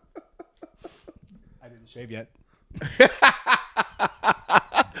 I didn't shave yet.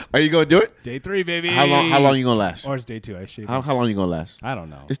 Are you going to do it? Day 3, baby. How long you going to last? Or it's day 2. I shaved. How long you going to last? I don't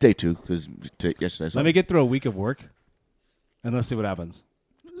know. It's day 2 because yesterday. Let me get through a week of work, and let's see what happens.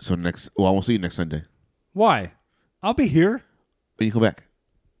 So I won't see you next Sunday. Why? I'll be here. When you come back?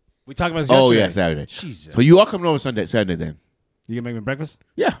 We talked about this yesterday. Oh, yeah, Saturday. Jesus. So you all coming over Saturday then? You gonna make me breakfast?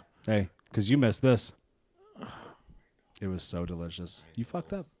 Yeah. Hey, because you missed this. It was so delicious. You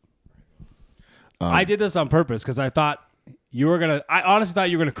fucked up. I did this on purpose because I thought you were gonna. I honestly thought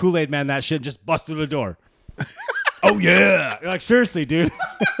you were gonna Kool-Aid man that shit and just bust through the door. Oh yeah, like seriously, dude.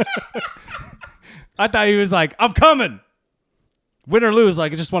 I thought he was like, "I'm coming." Win or lose,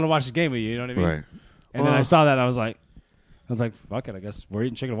 like I just want to watch the game with you. You know what I mean? Right. And then I saw that, and I was like, "Fuck it, I guess we're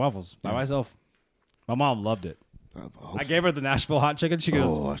eating chicken and waffles by myself." My mom loved it. I gave her the Nashville hot chicken. She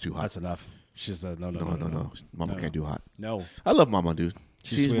goes, "Oh, that's too hot. That's enough." She said, "No. Mama can't do hot. No, I love Mama, dude.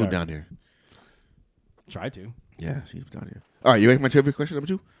 She's sweetheart. moved down here. try to." Yeah, she's down here. All right, you ready for my trivia question number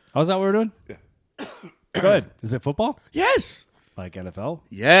 2? How's that what we're doing? Yeah. Good. Is it football? Yes. Like NFL?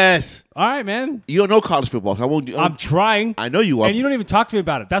 Yes. All right, man. You don't know college football, so I won't. I'm trying. I know you are. And you don't even talk to me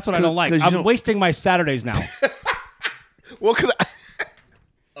about it. That's what I don't like. I'm wasting my Saturdays now. Well, cause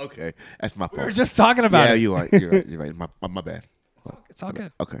okay, that's my fault. We were just talking about it. Yeah, you're right. You're right. My bad. It's all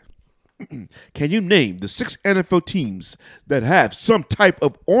good. Okay. Can you name the 6 NFL teams that have some type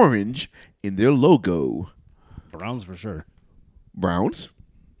of orange in their logo? Browns for sure. Browns,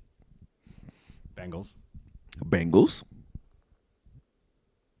 Bengals. Bengals,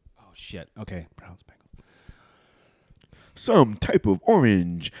 Oh, shit. Okay. Browns, Bengals. some type of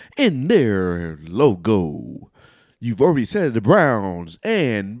orange in their logo. You've already said the Browns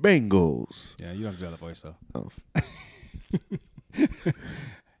and Bengals. Yeah, you don't have to do that voice, though. Oh.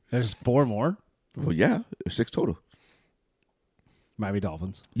 There's 4 more. Well, yeah, 6 total. Miami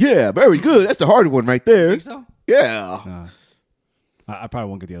Dolphins. Yeah, very good. That's the hard one right there. Think so? Yeah. I probably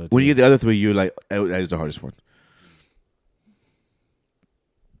won't get the other 2. When you get the other 3, you're like, that is the hardest one.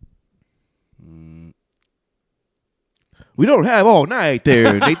 We don't have all night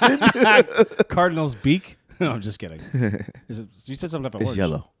there, Nathan. Cardinals beak. No, I'm just kidding. You said something about It's orange.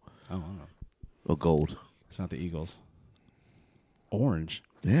 yellow Oh, I don't know. or gold. It's not the Eagles. Orange.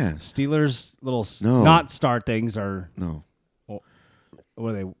 Yeah. Steelers' little No. not star things are. No. What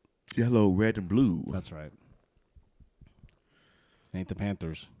are they? Yellow, red, and blue. That's right. Ain't the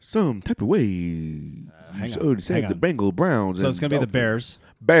Panthers. Some type of way. Hang You on, already said hang the on. Bengal Browns. So and it's gonna be the Dolphins.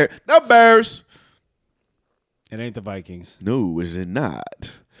 Bears. The Bears. It ain't the Vikings. No, is it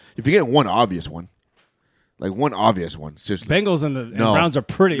not? If you get one obvious one, like one obvious one, seriously. Bengals and the Browns are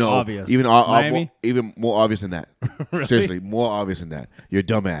pretty obvious. Even Miami. even more obvious than that. Really? Seriously, more obvious than that. You're a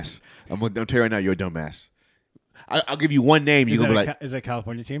dumbass. I'm gonna tell you right now, you're a dumbass. I'll give you one name. You're gonna be like, is that a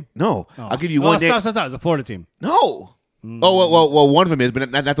California team? no. Oh. I'll give you one name. Stop. It's a Florida team. No. Oh well, one of them is, but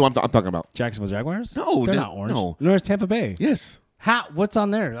that's the one I'm talking about. Jacksonville Jaguars? No, they're no, not orange. no. Nor is Tampa Bay. Yes. What's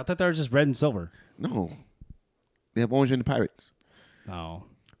on there? I thought they were just red and silver. No. They have orange in the Pirates. Oh.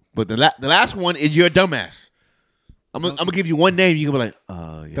 But the last one is you're a dumbass. I'm gonna give you one name. You're gonna be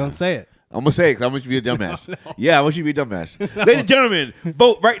like, yeah. Don't say it. I'm gonna say it 'cause I want you to be a dumbass. No. Yeah, I want you to be a dumbass. Ladies and gentlemen,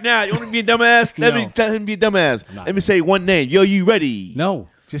 vote right now. You want to be a dumbass? Let me tell him to be a dumbass. Let me say one name. Yo, you ready? No.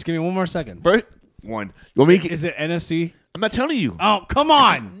 Just give me one more second. First one. You want me to Is it NFC? I'm not telling you. Oh, come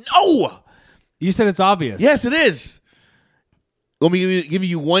on. No. You said it's obvious. Yes, it is. Let me give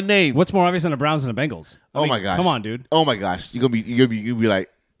you one name. What's more obvious than the Browns and the Bengals? I mean, my gosh. Come on, dude. Oh my gosh. You're gonna be like,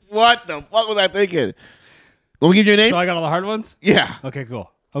 what the fuck was I thinking? Let me give you a name. So I got all the hard ones? Yeah. Okay, cool.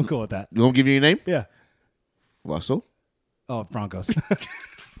 I'm cool with that. You want me to give you a name? Yeah. Russell. Oh, Broncos.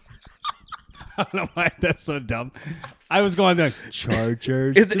 I don't know why that's so dumb. I was going there.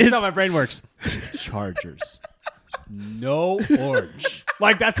 Chargers. This is how my brain works. Chargers. No orange.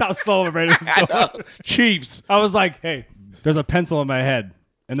 Like, that's how slow my brain was going. Chiefs. I was like, hey, there's a pencil in my head.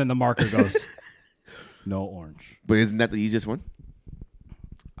 And then the marker goes, no orange. But isn't that the easiest one?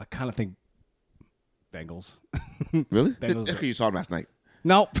 I kind of think Bengals. Really? Bengals. That's because you saw them last night.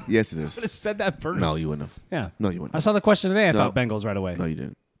 No. Yes, it I is. would have said that first. No, you wouldn't have. Yeah. No, you wouldn't I have. saw the question today. I thought Bengals right away. No, you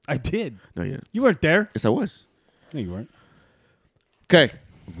didn't. I did. No, you didn't. You weren't there. Yes, I was. No, you weren't. Okay.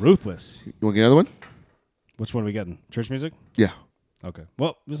 Ruthless. You want to get another one? Which one are we getting? Church music? Yeah. Okay.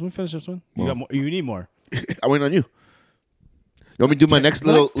 Well, just let me finish this one. You Well. got more? You need more. I wait on you. You want me to do my next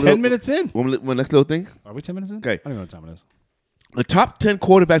We're little... like 10 minutes in. Want me to- my next little thing? Are we 10 minutes in? Okay. I don't even know what time it is. The top 10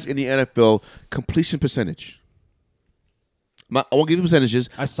 quarterbacks in the NFL completion percentage. I won't give you percentages.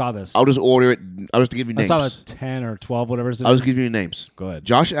 I saw this. I'll just order it. I'll just give you I names. saw the 10 or 12, whatever it is. I'll just give you names. Go ahead.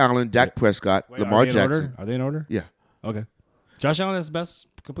 Josh Allen, Dak Prescott, Wait, Lamar are they in Jackson. order? Are they in order? Yeah. Okay. Josh Allen has the best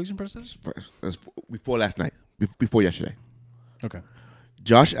completion percentage? That's before last night. Before yesterday. Okay.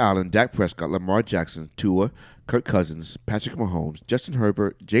 Josh Allen, Dak Prescott, Lamar Jackson, Tua, Kirk Cousins, Patrick Mahomes, Justin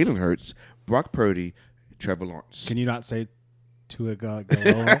Herbert, Jalen Hurts, Brock Purdy, Trevor Lawrence. Can you not say Tua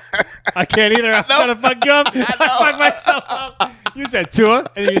Galolo? I can't either. I'm trying to fuck you up. I fucked myself up. You said Tua,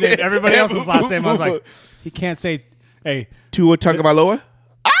 and then you named everybody else's last name. I was like, he can't say, hey, Tua Tagovailoa?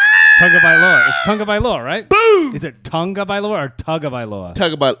 Tagovailoa. It's Tagovailoa, right? Boom! Is it Tagovailoa or Tagovailoa?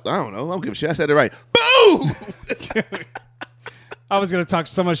 Tagovailoa. I don't know. I don't give a shit. I said it right. Boom! I was going to talk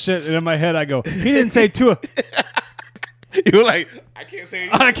so much shit, and in my head I go, he didn't say Tua. You were like, I can't say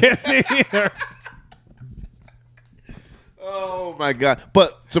anything. I can't say it either. Oh, my God.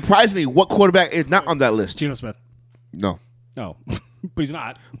 But surprisingly, what quarterback is not on that list? Geno Smith. No. No. But he's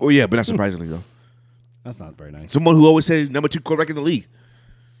not. Oh, yeah, but not surprisingly, though. That's not very nice. Someone who always says number 2 quarterback in the league.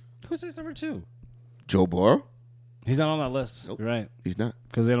 Who says number 2? Joe Burrow? He's not on that list. Nope. You're right. He's not.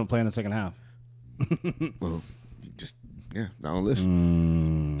 Because they don't play in the second half. Well, just, yeah, not on the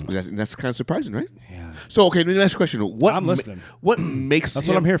list. That's kind of surprising, right? Yeah. So, okay, the next question. I'm listening. What makes That's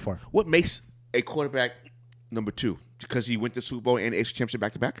what I'm here for. What makes a quarterback number 2? Because he went to Super Bowl and AFC Championship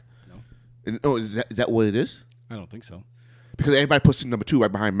back-to-back? No. Is that what it is? I don't think so. Because everybody puts him number 2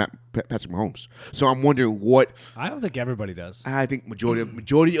 right behind Patrick Mahomes. So I'm wondering what... I don't think everybody does. I think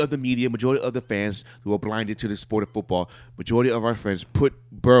majority of the media, majority of the fans who are blinded to the sport of football, majority of our friends put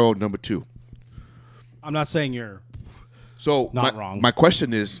Burrow number 2. I'm not saying you're So not wrong. My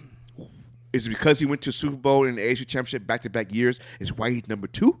question is it because he went to Super Bowl and the AFC Championship back-to-back years is why he's number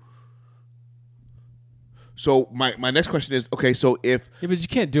 2? So my next question is, okay, so if... Yeah, but you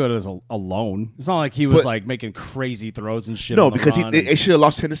can't do it as alone. It's not like he was like making crazy throws and shit. No, on the because run they should have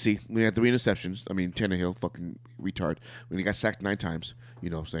lost Tennessee. We had 3 interceptions. I mean, Tannehill, fucking retard. When he got sacked 9 times, you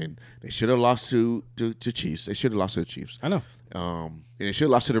know what I'm saying? They should have lost to Chiefs. They should have lost to the Chiefs. I know. And they should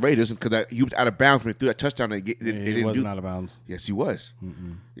have lost to the Raiders because he was out of bounds when he threw that touchdown. He wasn't out of bounds. Yes, he was.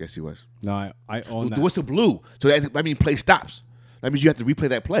 Yes, he was. No, I own that. The whistle blew. So that means play stops. That means you have to replay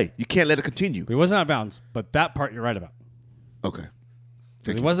that play. You can't let it continue. He wasn't out of bounds, but that part you're right about. Okay.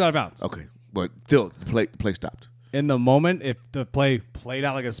 He wasn't out of bounds. Okay. But still, the play stopped. In the moment, if the play played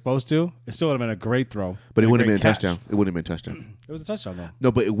out like it's supposed to, it still would have been a great throw. But it wouldn't have great been a catch. touchdown. It wouldn't have been a touchdown. It was a touchdown, though.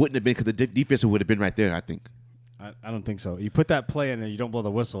 No, but it wouldn't have been because the defense would have been right there, I think. I don't think so. You put that play in and you don't blow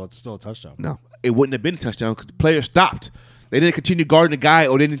the whistle, it's still a touchdown. No, it wouldn't have been a touchdown because the player stopped. They didn't continue guarding the guy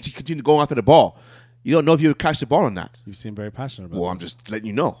or they didn't continue going after the ball. You don't know if you would catch the ball or not. You seem very passionate about it. Well, I'm just letting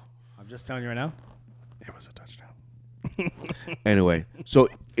you know. I'm just telling you right now, it was a touchdown. Anyway, so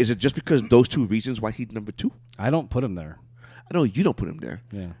is it just because those 2 reasons why he's number 2? I don't put him there. I know you don't put him there.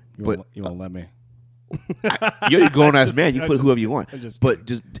 Yeah. But- You won't let me. You're a grown ass just- man. You I put just- whoever you want. I just-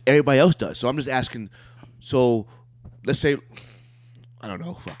 But everybody else does. So I'm just asking. So let's say, I don't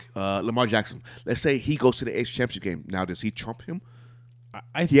know, Lamar Jackson. Let's say he goes to the AFC Championship game. Now, does he trump him?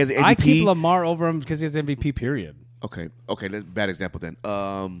 He has the I MVP? keep Lamar over him because he has MVP, period. Okay, that's a bad example then.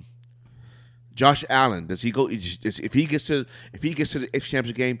 Josh Allen, does he go? If he gets to the AFC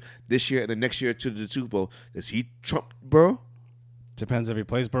Championship game this year and the next year to the Super Bowl, does he trump Burrow? Depends if he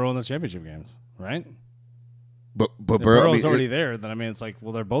plays Burrow in the championship games, right? But If Burrow's already there, then it's like,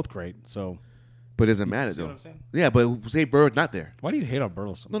 well, they're both great. So, but it doesn't matter see though. what I'm saying? Yeah, but say Burrow's not there. Why do you hate on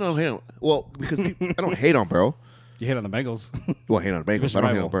Burrow so much? No, hate on. Well, because I don't hate on Burrow. You hate on the Bengals. Well, I hate on the Bengals. I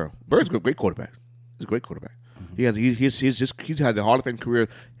don't hate on Burrow. Burrow's a great quarterback. He's a great quarterback. Mm-hmm. He's had the Hall of Fame career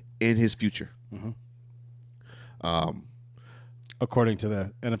in his future. Mm-hmm. According to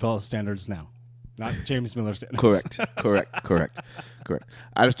the NFL standards now, not James Miller standards. Correct.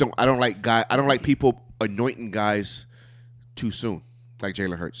 I don't like people anointing guys too soon, like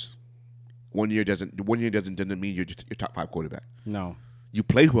Jalen Hurts. 1 year doesn't mean you're just your top 5 quarterback. No. You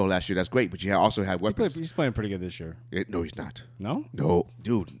played well last year. That's great, but you also had weapons. He's playing pretty good this year. No, he's not. No? No,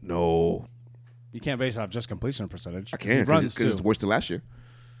 dude, no. You can't base it off just completion percentage. I can't because it's worse than last year.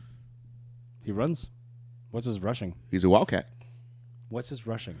 He runs. What's his rushing? He's a Wildcat. What's his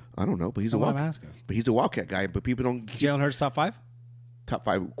rushing? I don't know, but he's That's a what Wildcat. I'm asking. But he's a Wildcat guy, but people don't... Jalen Hurts top 5? Top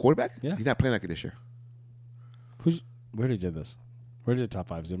 5 quarterback? Yeah. He's not playing like it this year. Where did he do this? Where did top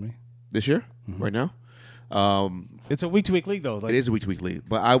 5s, didn't we? This year? Mm-hmm. Right now? It's a week-to-week league, though. Like, it is a week-to-week league.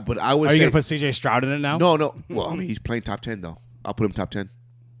 But I would Are say... you going to put C.J. Stroud in it now? No. Well, I mean, he's playing top 10, though. I'll put him top 10.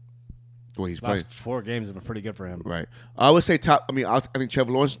 The way he's playing. Last 4 games have been pretty good for him. Right. I would say top... I mean, I think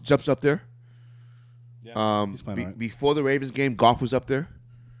Trevor Lawrence jumps up there. Yeah, he's playing all right. Before the Ravens game, Goff was up there.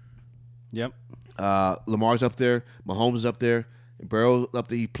 Yep. Lamar's up there. Mahomes is up there. Burrow's up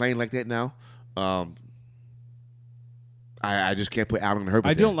there. He's playing like that now. I just can't put Allen and Herbert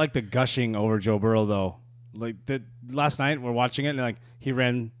I there. don't like the gushing over Joe Burrow, though. Like, last night, we're watching it, and like he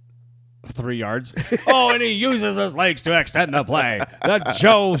ran 3 yards. And he uses his legs to extend the play. The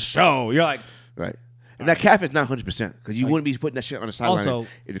Joe Show. You're like... Right. And that calf is not 100% because you wouldn't be putting that shit on the sideline Also,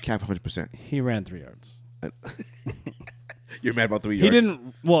 if the calf 100%. He ran 3 yards. You're mad about 3 yards? He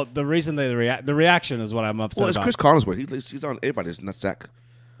didn't... Well, the reason the reaction is what I'm upset about. Well, it's about. Chris Collinsworth. He's on everybody's nutsack.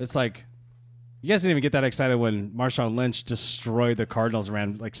 It's like... You guys didn't even get that excited when Marshawn Lynch destroyed the Cardinals and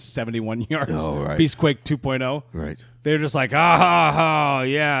ran like 71 yards. Oh, right. Beastquake 2.0. Right. They were just like, yeah,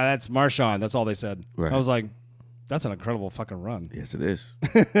 that's Marshawn. That's all they said. Right. I was like, that's an incredible fucking run. Yes, it is.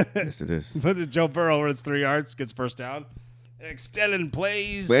 Yes, it is. But Joe Burrow runs 3 yards, gets first down. Extending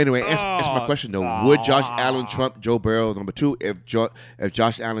plays. But anyway, answer my question, though. Would Josh Allen trump Joe Burrow, number 2, if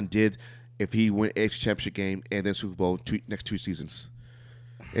Josh Allen if he went AFC Championship game and then Super Bowl next 2 seasons?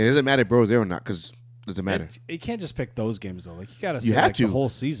 It doesn't matter if Burrow's there or not because it doesn't matter. You can't just pick those games, though. Like, you got to say have to. the whole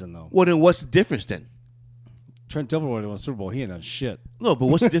season, though. Well, then what's the difference then? Trent Dilfer would have won Super Bowl. He ain't done shit. No, but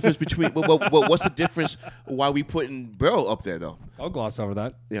what's the difference between... what's the difference why we putting Burrow up there, though? I'll gloss over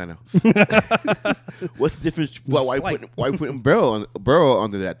that. Yeah, I know. What's the difference? Why we putting Burrow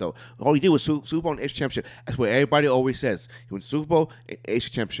under that, though? All he did was Super Bowl and AFC Championship. That's what everybody always says. He went Super Bowl and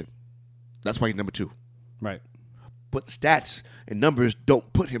AFC Championship. That's why he's number 2. Right. But the stats and numbers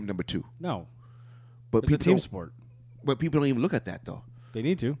don't put him number 2. No. But It's a team sport. But people don't even look at that, though. They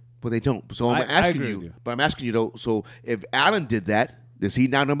need to. But they don't. So I'm asking you. But I'm asking you, though, so if Allen did that, is he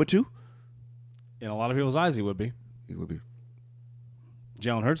now number 2? In a lot of people's eyes, he would be. He would be.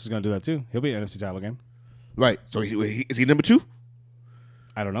 Jalen Hurts is going to do that, too. He'll be an NFC title game. Right. So is he number 2?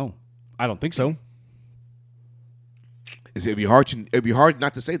 I don't know. I don't think so. It'd be hard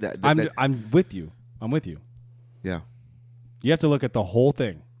not to say that. I'm with you. I'm with you. Yeah. You have to look at the whole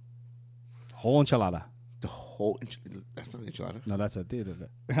thing. Whole enchilada. The whole that's not an enchilada. No, that's a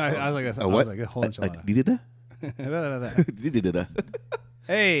I was like, what? I was like, a whole enchilada. You did that? You did that.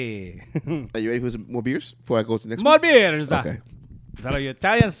 Hey. Are you ready for some more beers before I go to the next More one? beers. Okay. Is that how you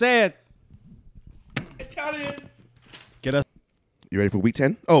Italian say it? Italian. Get us. You ready for week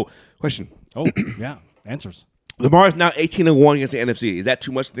 10? Oh, question. Oh, yeah. Answers. Lamar is now 18-1 against the NFC. Is that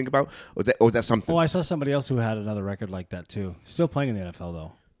too much to think about, or is that something? Oh, I saw somebody else who had another record like that too. Still playing in the NFL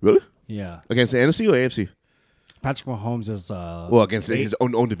though. Really? Yeah. Against the NFC or AFC? Patrick Mahomes is well, against his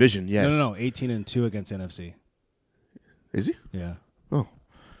own division. Yes. No. 18-2 against NFC. Is he? Yeah. Oh.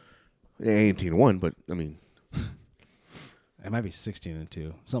 18-1, but I mean, it might be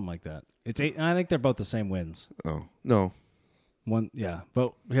 16-2, something like that. It's 8. I think they're both the same wins. Oh no. One, yeah,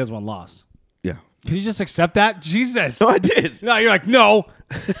 but he has one loss. Yeah. Can you just accept that? Jesus. No, I did. No, you're like, no.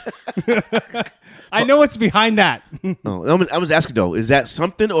 I know what's behind that. No, I was asking though, is that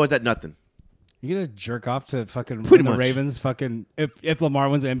something or is that nothing? You gonna jerk off to fucking Pretty the much. Ravens? Fucking if Lamar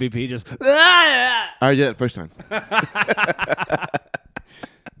wins the MVP, just I already did that first time.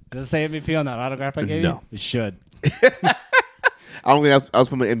 does it say MVP on that autograph I gave you? No. It should. I don't think I was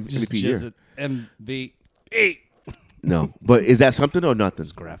from an Just MVP year. jizz it. MVP. No, but is that something or nothing?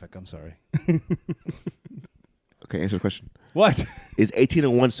 It's graphic. I'm sorry. Okay, answer the question. What? Is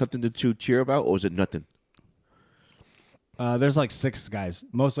 18-1 something to cheer about, or is it nothing? There's like 6 guys.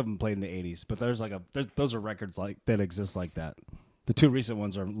 Most of them played in the 80s, but there's those are records like that exist like that. The 2 recent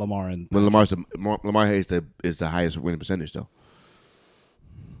ones are Lamar and. Well, Lamar is the highest winning percentage though.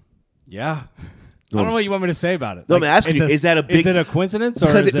 Yeah. I don't know what you want me to say about it. No, I'm asking you, is that a big... Is it a coincidence?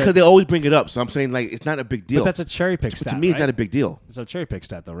 Or because they always bring it up, so I'm saying like it's not a big deal. But that's a cherry pick stat, to me, it's right? not a big deal. It's a cherry pick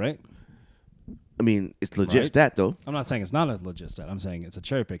stat, though, right? I mean, it's legit Right? stat though. I'm not saying it's not a legit stat. I'm saying it's a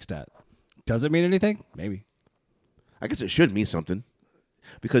cherry pick stat. Does it mean anything? Maybe. I guess it should mean something.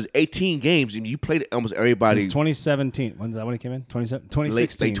 because 18 games, and you played almost everybody. Since 2017. When's that when he came in? 2016.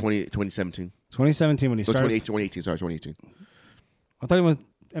 Late 2017. 2017 when he started. 2018. Sorry, 2018. I thought he was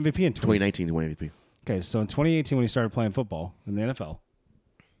MVP in 2019. He won MVP. Okay, so in 2018 when he started playing football in the NFL,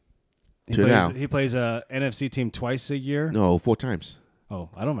 he plays a NFC team twice a year. No, 4 times. Oh,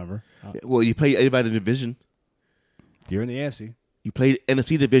 I don't remember. Well, you play everybody in the division. You're in the AFC. You played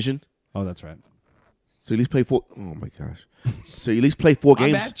NFC division. Oh, that's right. So you at least play 4. Oh my gosh. So you at least play 4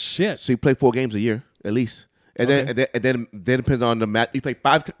 games. Bad shit. So you play 4 games a year at least, and then depends on the match. You play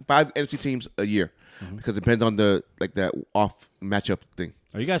five NFC teams a year because it depends on that off matchup thing.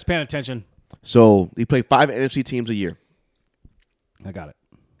 Are you guys paying attention? So you play 5 NFC teams a year. I got it.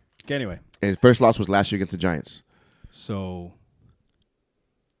 Okay, anyway. And first loss was last year against the Giants. So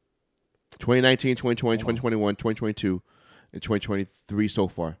 2019, 2020, 2021, 2022, and 2023 so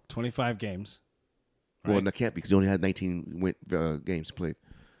far. 25 games. Right? Well, that can't because he only had 19 games played.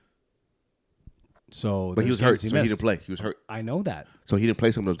 So, but he was hurt, so he didn't play. He was hurt. I know that. So he didn't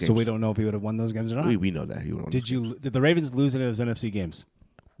play some of those games. So we don't know if he would have won those games or not. We know that. Did the Ravens lose any of those NFC games?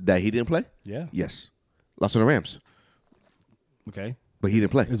 That he didn't play? Yeah. Yes. Lost to the Rams. Okay. But he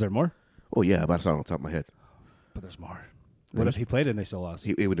didn't play. Is there more? Oh, yeah, but I saw it on top of my head. But there's more. What if he played and they still lost?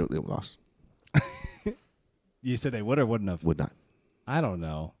 They would have lost. You said they would or wouldn't have? Would not. I don't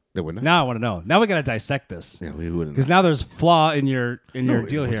know. They would not. Now I want to know. Now we got to dissect this. Yeah, we wouldn't. Because now there's flaw in your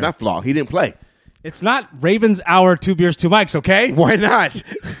deal here. It's not flaw. He didn't play. It's not Ravens Hour, 2 beers, 2 mics, okay? Why not?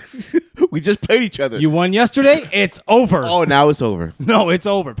 We just played each other. You won yesterday. It's over. Oh, now it's over. No, it's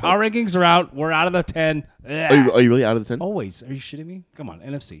over. Power rankings are out. We're out of the 10. Are you really out of the 10? Always. Are you shitting me? Come on,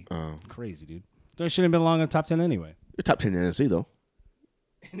 NFC. Crazy, dude. They shouldn't have been along in the top 10 anyway. You're top 10 in the NFC, though.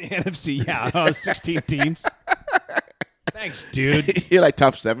 In the NFC, yeah. 16 teams. Thanks, dude. You're like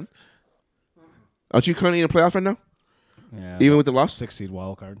top 7. Aren't you currently in the playoffs right now? Yeah. Even with the loss? 6 seed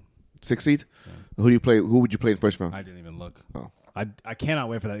wild card. 6 seed? Yeah. Who do you play? Who would you play in the first round? I didn't even look. Oh. I cannot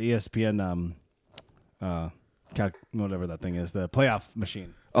wait for that ESPN whatever that thing is, the playoff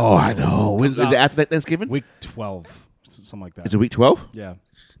machine. Oh, I know. Is it after Thanksgiving? Week 12. Something like that. Is it week 12? Yeah.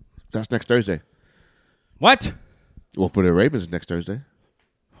 That's next Thursday. What? Well, for the Ravens, next Thursday.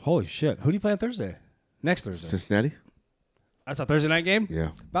 Holy shit. Who do you play on Thursday? Next Thursday. Cincinnati. That's a Thursday night game? Yeah.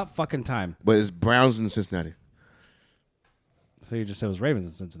 About fucking time. But it's Browns in Cincinnati. So you just said it was Ravens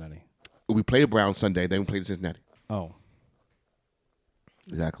in Cincinnati. We played the Browns Sunday, then we played Cincinnati. Oh.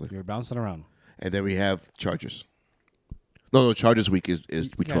 Exactly. You're bouncing around. And then we have Chargers. No, Chargers week is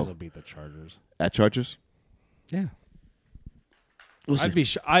week 12. You guys will beat the Chargers. At Chargers? Yeah. We'll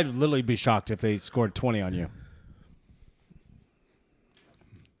I'd literally be shocked if they scored 20 on you.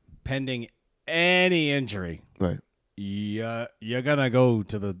 Pending any injury. Right. You're going to go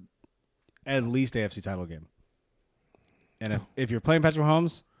to the at least AFC title game. And if you're playing Patrick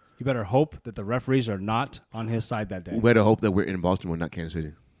Mahomes, you better hope that the referees are not on his side that day. We better hope that we're in Baltimore, not Kansas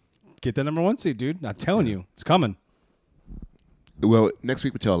City. Get the number 1 seed, dude. I'm telling you. It's coming. Well, next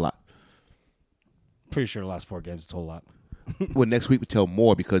week we tell a lot. Pretty sure the last 4 games told a lot. Well, next week we tell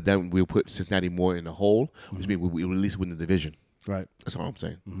more because then we'll put Cincinnati more in the hole, which means we'll at least win the division. Right. That's all I'm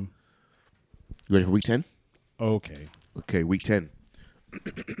saying. Mm-hmm. You ready for week 10? Okay. Okay, week 10.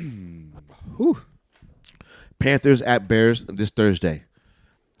 Whew. Panthers at Bears this Thursday.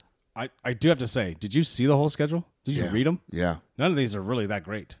 I do have to say, did you see the whole schedule? Did you read them? Yeah. None of these are really that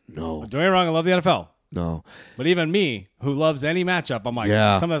great. No. Don't get me wrong, I love the NFL. No. But even me, who loves any matchup, I'm like,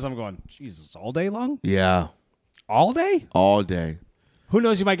 some of this I'm going, Jesus, all day long? Yeah. All day? All day. Who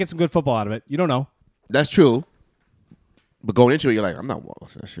knows, you might get some good football out of it. You don't know. That's true. But going into it, you're like, I'm not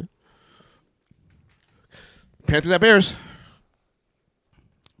watching that shit. Panthers at Bears.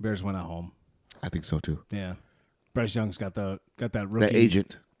 Bears went at home. I think so too. Yeah. Bryce Young's got that rookie. That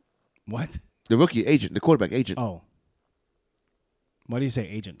agent. What? The rookie agent, the quarterback agent. Oh. Why do you say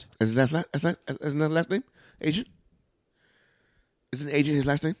agent? Isn't that last name? Agent? Isn't agent his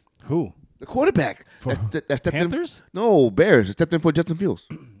last name? Who? The quarterback. For that stepped Panthers? In. No, Bears. That stepped in for Justin Fields.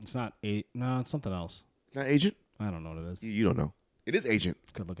 It's not no, it's something else. Not agent? I don't know what it is. You don't know. It is agent.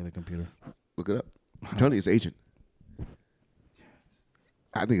 Good look at the computer. Look it up. I'm telling you, it's agent.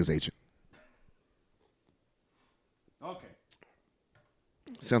 I think it's agent. Okay.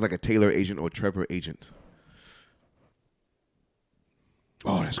 Sounds like a Taylor agent or Trevor agent.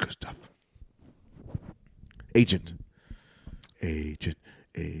 Oh, that's good stuff. Agent. Agent.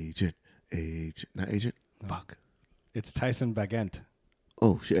 Agent. Agent. Not agent? No. Fuck. It's Tyson Bagent.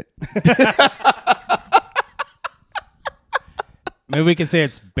 Oh, shit. Maybe we can say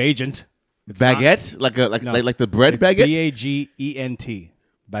it's Bagent. Baguette? Like the bread it's baguette? Bagent.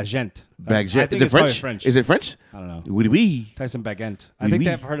 Bagent. Bagent. Is it French? French? Is it French? I don't know. Oui, oui. Tyson Bagent. I Oui, think oui.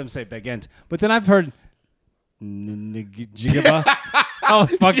 I've heard him say Bagent. But then I've heard Jigaba. Oh,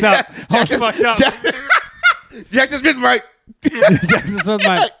 it's fucked up. Oh, it's fucked up. Jackson Smith, right? Jackson Smith,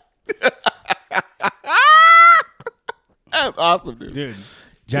 Mike. That's awesome, dude. Dude,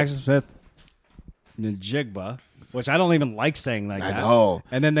 Jackson Smith, Njigba, which I don't even like saying like that. I know.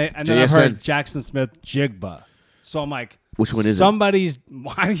 And then I've heard Jackson Smith Jigba. So I'm like, which one is it? Why do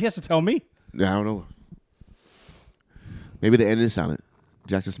you have to tell me? Yeah, I don't know. Maybe the end is silent.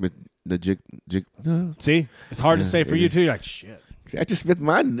 Jackson Smith, the jig. No. See, it's hard to say for you too. You're like, shit. Jackson Smith,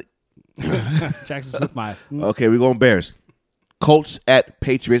 mine. Jackson Smith, my. Okay, we're going Bears. Colts at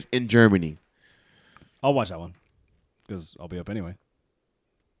Patriots in Germany. I'll watch that one because I'll be up anyway.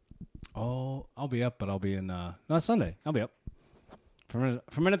 Oh, I'll be up, but I'll be in. No, it's Sunday. I'll be up. For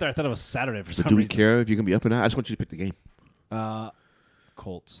a minute there, I thought it was Saturday for some reason. Do we care if you can be up or not? I just want you to pick the game.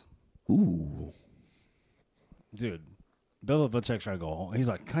 Colts. Ooh. Dude, Bill Belichick's trying to go home. He's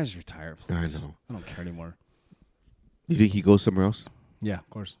like, can I just retire, please? I know. I don't care anymore. You think he goes somewhere else? Yeah, of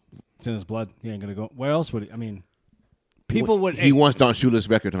course. It's in his blood. He ain't going to go. Where else would he? I mean, people would. He wants Don Shula's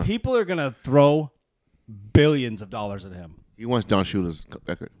record, huh? People are going to throw billions of dollars at him. He wants Don Shula's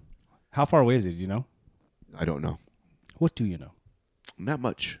record. How far away is he? Do you know? I don't know. What do you know? Not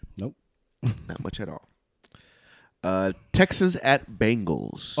much. Nope. Not much at all. Texans at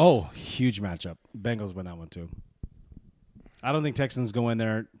Bengals. Oh, huge matchup. Bengals win that one too. I don't think Texans go in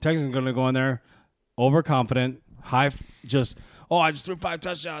there. Texans are going to go in there overconfident, I just threw 5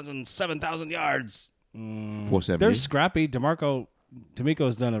 touchdowns and 7,000 yards. 470. They're scrappy.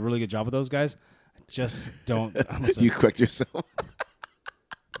 D'Amico's done a really good job with those guys. Just don't. You correct yourself.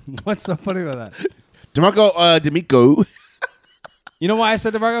 What's so funny about that? D'Amico. You know why I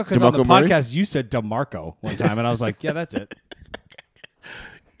said DeMarco? Because on the Murray? podcast you said DeMarco one time, and I was like, yeah, that's it.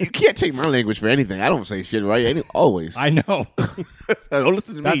 You can't take my language for anything. I don't say shit right. Always. I know. Don't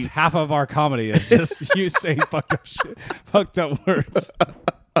listen to me. That's half of our comedy is just you saying fucked up shit, fucked up words.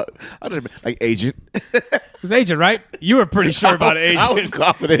 I don't know, like agent. It was agent, right? You were pretty sure about agent. I was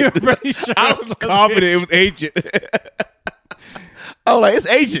confident. You were pretty sure. I was confident it was agent. I was like, it's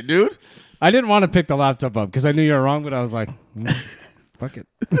agent, dude. I didn't want to pick the laptop up because I knew you were wrong, but I was like, fuck it.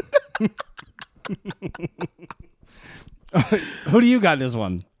 Who do you got in this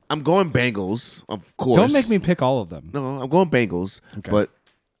one? I'm going Bengals, of course. Don't make me pick all of them. No, I'm going Bengals, but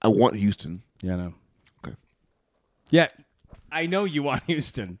I want Houston. Yeah, no. Okay. Yeah, I know you want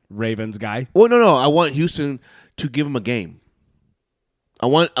Houston, Ravens guy. Well, no. I want Houston to give them a game. I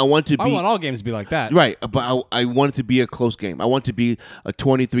want all games to be like that. Right, but I want it to be a close game. I want it to be a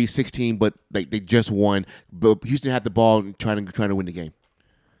 23-16, but they just won. But Houston had the ball and trying to win the game.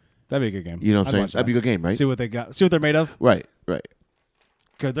 That'd be a good game. You know what I'm saying? That'd be a good game, right? See what they got. See what they're made of. Right.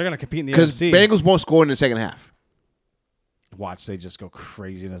 Because they're going to compete in the Because NFC. Bengals won't score in the second half. Watch, they just go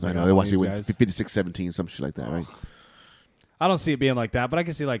crazy. I know. They watch it win 56-17, some shit like that, right? I don't see it being like that, but I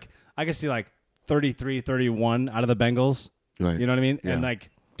can see like 33-31 out of the Bengals. Right. You know what I mean? Yeah. And like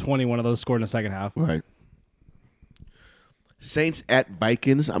 21 of those scored in the second half. Right. Saints at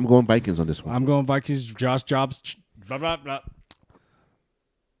Vikings. I'm going Vikings on this one. I'm going Vikings. Josh Jobs. Blah, blah, blah.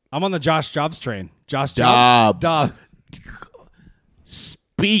 I'm on the Josh Jobs train. Josh Jobs.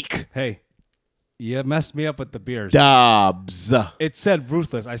 Speak. Hey, you messed me up with the beers. Dobbs. It said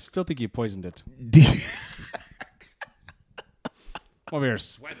ruthless. I still think you poisoned it. Over here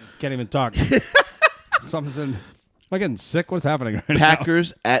sweating. Can't even talk. Something's in. Am I getting sick? What's happening right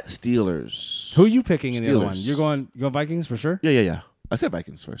Packers now? at Steelers. Who are you picking in the other Steelers. one? You're going Vikings for sure? Yeah. I said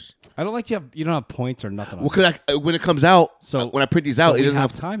Vikings first. I don't like you don't have points or nothing on Well, because when it comes out, So when I print these out, it we doesn't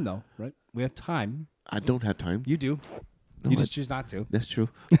have time though, right? We have time. I don't have time. You do. You just choose not to. That's true.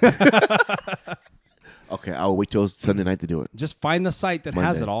 Okay, I'll wait till Sunday night to do it. Just find the site that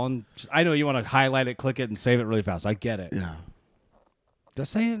has it all. And I know you want to highlight it, click it, and save it really fast. I get it. Yeah.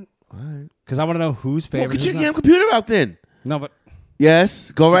 Just saying. All right. Because I want to know who's Well, favorite. get your damn computer out then. No, but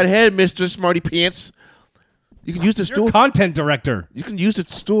Yes. Go right ahead, Mr. Smarty Pants. You can use the stool. you're content director. You can use the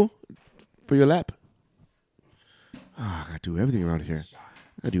stool for your lap. Oh, I got to do everything around here.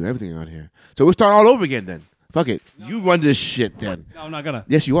 So we'll start all over again then. Fuck it. You run this shit then. No, I'm not gonna.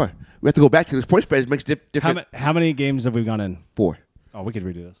 Yes, you are. We have to go back to this point spread. It makes different. How many games have we gone in? 4. Oh, we could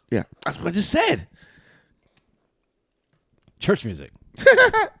redo this. Yeah. That's what I just said. Church music.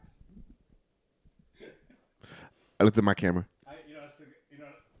 I looked at my camera.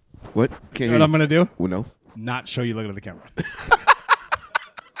 What? Can't You hear know what I'm gonna do? Well, no. Not show you looking at the camera.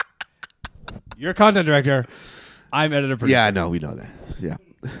 You're content director. I'm editor producer. Yeah, I know. We know that. Yeah.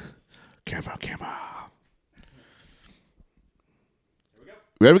 Camera.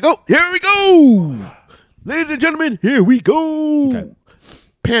 Here we go. Here we go. Ladies and gentlemen, here we go. Okay.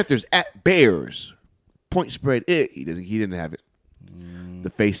 Panthers at Bears. Point spread. He didn't have it.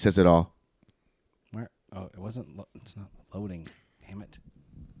 The face says it all. Where? Oh, it wasn't. It's not loading. Damn it.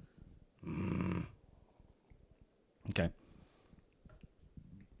 Okay.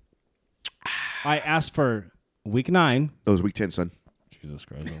 I asked for week 9. That was week 10, son. Jesus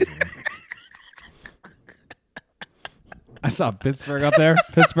Christ. I saw Pittsburgh up there.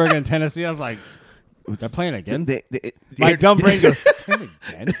 Pittsburgh and Tennessee. I was like, they're playing again? My dumb brain goes, playing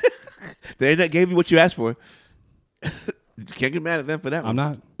again? They gave you what you asked for. You can't get mad at them for that one. I'm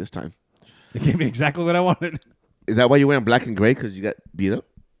not. This time. They gave me exactly what I wanted. Is that why you're wearing black and gray? Because you got beat up?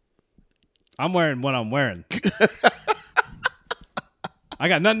 I'm wearing what I'm wearing. I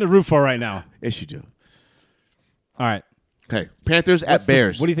got nothing to root for right now. Yes, you do. All right. Okay. Panthers at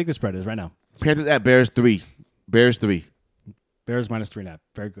Bears. What do you think the spread is right now? Panthers at Bears 3. Bears 3. Bears minus 3.5.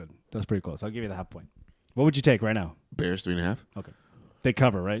 Very good. That's pretty close. I'll give you the half point. What would you take right now? Bears 3.5. Okay. They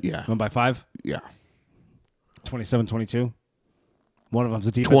cover, right? Yeah. Won by 5? Yeah. 27-22. One of them's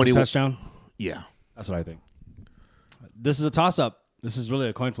a defensive touchdown. Yeah. That's what I think. This is a toss-up. This is really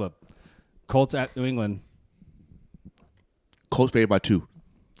a coin flip. Colts at New England. Colts favored by 2.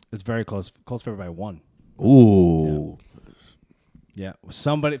 It's very close. Colts favored by 1. Ooh. Yeah.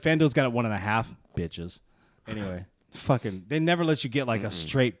 FanDuel's got it 1.5. Bitches. Anyway. Fucking, they never let you get like a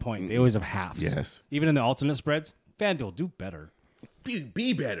straight point. They always have halves. Yes. Even in the alternate spreads, FanDuel, do better.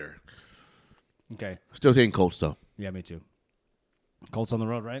 Be better. Okay. Still taking Colts, though. Yeah, me too. Colts on the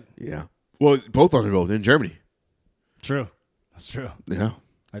road, right? Yeah. Well, both on the road in Germany. True. That's true. Yeah.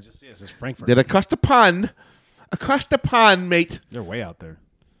 I just see it says Frankfurt. They're across the pond. Across the pond, mate. They're way out there.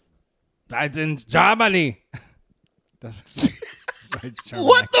 That's in Germany. That's my German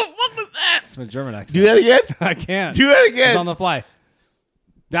What accent. the fuck was that? That's my German accent. Do that again? I can't. Do that again. It's on the fly.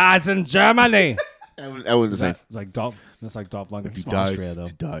 That's in Germany. That was the same. It's like Dolph. That's like Dolph Lundgren. If he He's from dies, Austria, though.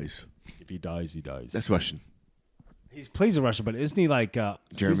 he dies. If he dies, he dies. That's Russian. He plays in Russia, but isn't he like German?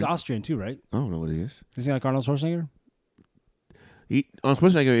 He's Austrian too, right? I don't know what he is. Isn't he like Arnold Schwarzenegger? Arnold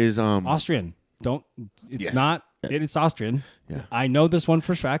Schwarzenegger is Austrian. It's Yes. not. It's Austrian. Yeah. I know this one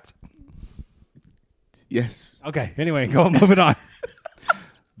for fact. Yes. Okay. Anyway, moving on.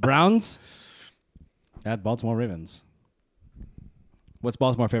 Browns at Baltimore Ravens. What's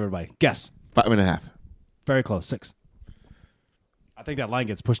Baltimore favored by? Guess. 5.5. Very close. 6. I think that line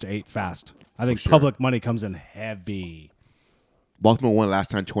gets pushed to 8 fast. I think sure. public money comes in heavy. Baltimore won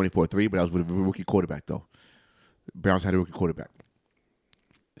last time 24-3, but that was with a rookie quarterback, though. Browns had a rookie quarterback.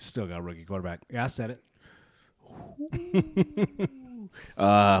 Still got a rookie quarterback. Yeah, I said it.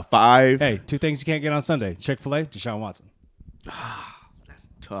 5. Hey, 2 things you can't get on Sunday. Chick-fil-A, Deshaun Watson. That's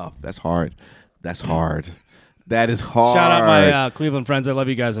tough. That's hard. That's hard. That is hard. Shout out my Cleveland friends. I love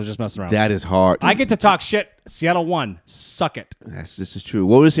you guys. I was just messing around. That is hard. I get to talk shit. Seattle won. Suck it. This is true.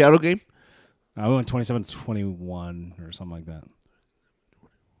 What was the Seattle game? I went 27-21 or something like that.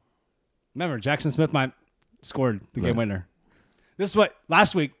 Remember, Jackson Smith scored the game winner. This is what,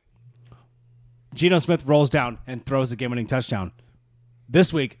 last week, Geno Smith rolls down and throws the game-winning touchdown.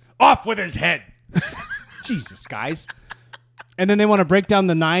 This week, off with his head. Jesus, guys. And then they want to break down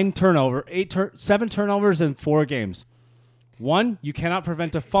the 7 turnovers in 4 games. 1, you cannot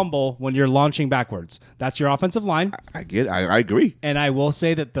prevent a fumble when you're launching backwards. That's your offensive line. I get it. I agree. And I will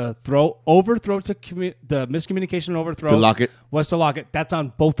say that the the miscommunication and overthrow To Lockett. was to Lockett. That's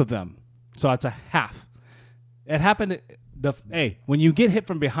on both of them. So that's a half. It happened. When you get hit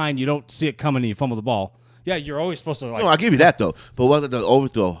from behind, you don't see it coming and you fumble the ball. Yeah, you're always supposed to No, I'll give you that, though. But what the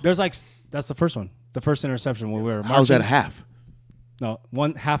overthrow? There's that's the first one. The first interception when we were marching. How's that a half? No,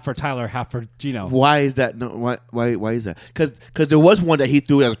 1 half for Tyler, half for Geno. Why is that? No, why is that? Because there was one that he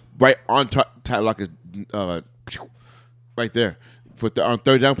threw that was right on Tyler Lockett's right there. On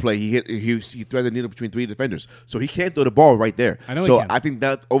third down play, he threaded the needle between 3 defenders, so he can't throw the ball right there. I know. So I think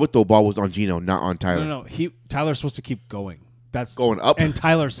that overthrow ball was on Geno, not on Tyler. No. Tyler's supposed to keep going. That's going up, and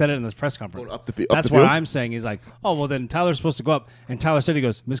Tyler said it in this press conference. Going up the That's the what field? I'm saying. He's like, oh well, then Tyler's supposed to go up, and Tyler said he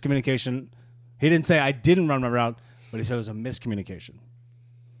goes miscommunication. He didn't say I didn't run my route, but he said it was a miscommunication.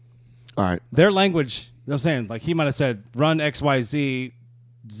 All right. Their language, I'm saying, like he might have said run XYZ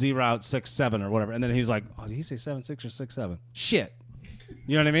Z route 6-7 or whatever, and then he was like, oh, did he say 7-6 or 6-7? Shit.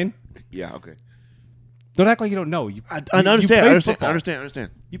 You know what I mean? Yeah. Okay. Don't act like you don't know. I understand. I understand.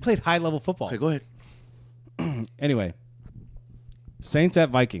 You played high level football. Okay, go ahead. Anyway, Saints at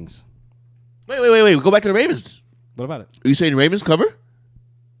Vikings. Wait. Go back to the Ravens. What about it? Are you saying Ravens cover?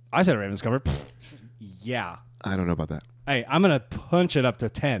 I said Ravens covered. Yeah. I don't know about that. Hey, I'm going to punch it up to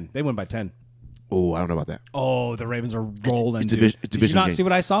 10. They win by 10. Oh, I don't know about that. Oh, the Ravens are rolling. It's dude. Did you division not game. see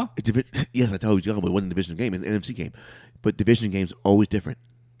what I saw? Yes, I told you, but it wasn't a division game. It's an NFC game. But division games are always different.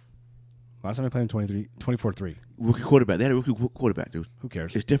 Last time I played 24-3. Rookie quarterback. They had a rookie quarterback, dude. Who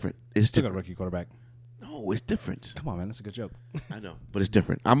cares? It's different. It's Still got a different. rookie quarterback. No, it's different. Come on, man. That's a good joke. I know, but it's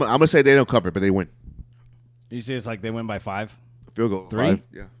different. I'm gonna say they don't cover, but they win. You see, it's like they win by 5. Field goal. 3? 5.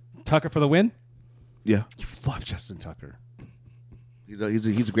 Yeah. Tucker for the win? Yeah. You love Justin Tucker. He's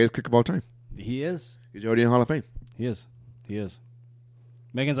the greatest kicker of all time. He is. He's already in the Hall of Fame. He is.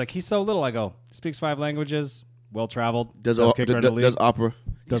 Megan's like, he's so little. I go, speaks 5 languages, well-traveled, Does kicker in the league. does opera.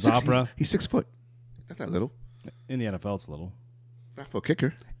 Does opera. He's 6 foot. That's not little. In the NFL, it's little. Not for a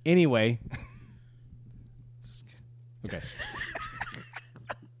kicker. Anyway. Okay.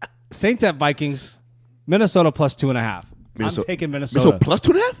 Saints at Vikings. Minnesota plus 2.5. I'm taking Minnesota. Minnesota plus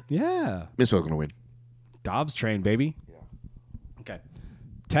 2.5? Yeah. Minnesota's going to win. Dobbs train, baby. Yeah. Okay.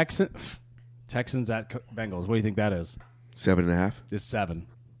 Texans at Bengals. What do you think that is? 7.5. It's 7.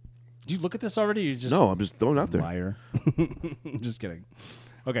 Did you look at this already? You just No, I'm just throwing it out there. Liar. Just kidding.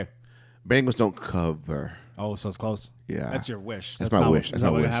 Okay. Bengals don't cover. Oh, so it's close. Yeah. That's your wish. That's my wish. Is That's that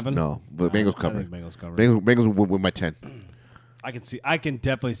my what wish. happened? No, but Bengals cover. I think Bengals cover. Bengals will win by 10. I can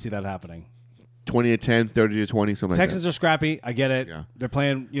definitely see that happening. 20-10, 30-20, something Texans like are scrappy. I get it. Yeah. They're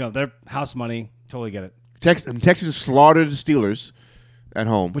playing, their house money. Totally get it. that. Texans slaughtered the Steelers at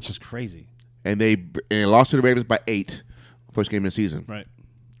home, Which is crazy. and they lost to the Ravens by 8, first game of the season. Right.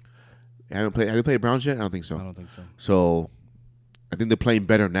 Have they played Browns yet? I don't think so. I don't think so. So I think they're playing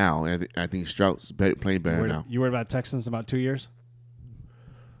better now, and I think Stroud's playing better now. You worried about Texans in about 2 years?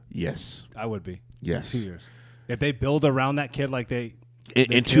 Yes. I would be. Yes. 2 years. If they build around that kid like they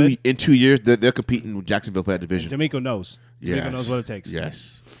In could, 2 years, they're competing with Jacksonville for that division. D'Amico knows. D'Amico knows what it takes.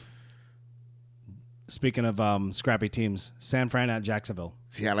 Yes. Speaking of scrappy teams, San Fran at Jacksonville.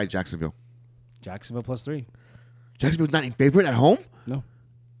 See, I like Jacksonville. Jacksonville plus 3. Jacksonville's not in favorite at home? No.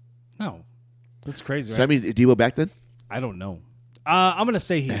 That's crazy, So right? that means is Debo back then? I don't know. I'm going to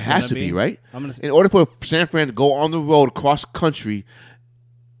say he's It has to be, be, right? I'm going to say In order for San Fran to go on the road across country,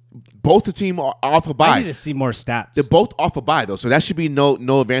 both the team are off a I bye. need to see more stats. They're both off a bye, though, so that should be no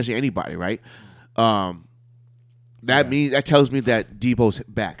advantage to anybody, right? That tells me that Debo's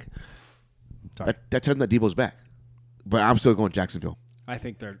back. Sorry. That tells me that Debo's back. But I'm still going Jacksonville. I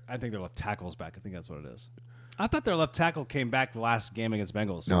think their left tackle's back. I think that's what it is. I thought their left tackle came back the last game against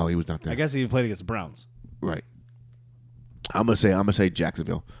Bengals. No, he was not there. I guess he played against the Browns. Right. I'm gonna say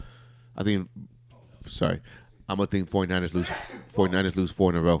Jacksonville. I'm gonna think 49ers lose 4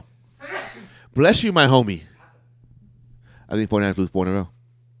 in a row. Bless you, my homie. I think 49ers lose 4 in a row.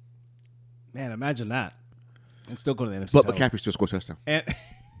 Man, imagine that. And still go to the NFC But title. McCaffrey still scores touchdown. And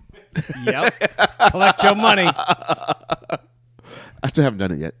yep. Collect your money. I still haven't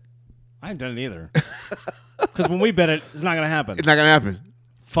done it yet. I haven't done it either. Because when we bet it, it's not going to happen. It's not gonna happen.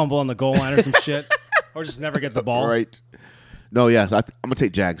 Fumble on the goal line or some shit. Or just never get the ball. Right. No, yeah. So I'm gonna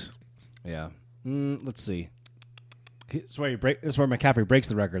take Jags. Yeah. Let's see. This is where McCaffrey breaks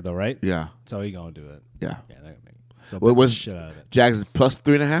the record, though, right? Yeah. So he going to do it. Yeah. Yeah. So What bet was the shit out of it. Jags plus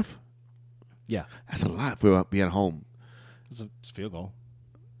 3.5? Yeah. That's a lot for being at home. It's a field goal.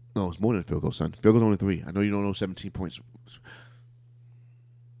 No, it's more than a field goal, son. Field goal's only 3. I know you don't know 17 points.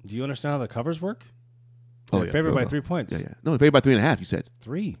 Do you understand how the covers work? Oh, They're yeah, favored field by goal. 3 points. Yeah. No, favored by 3.5. You said.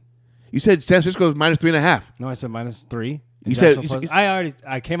 3. You said San Francisco is minus 3.5. No, I said minus 3. You said-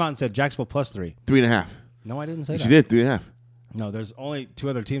 I came out and said Jacksonville plus 3. 3.5. No, I didn't say that. You did 3.5. No, there's only 2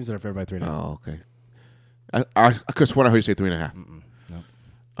 other teams that are favored by 3.5. Oh, okay. I could swear I heard you say 3.5. No.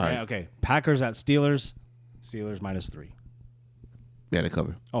 All right. Yeah, okay. Packers at Steelers. Steelers minus 3. Yeah, they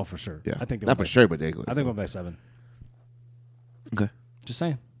cover. Oh, for sure. Yeah, I think they not won for by sure, but they go. I think we'll by 7. Okay. Just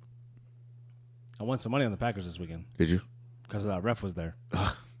saying. I won some money on the Packers this weekend Did you? because that ref was there.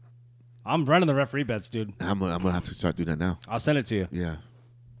 I'm running the referee bets, dude. I'm gonna have to start doing that now. I'll send it to you. Yeah.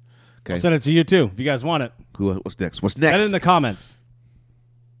 Okay. I'll send it to you too if you guys want it. What's next? What's Send it next? in the comments.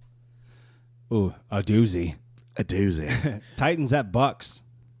 Ooh, a doozy. A doozy. Titans at Bucks.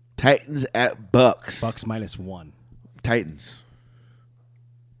 Titans at Bucks. Bucks minus 1. Titans.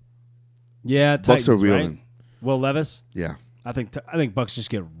 Yeah, Bucks Titans, are right? reeling. Will Levis. Yeah. I think Bucks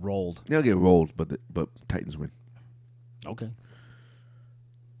just get rolled. They'll get rolled, but Titans win. Okay.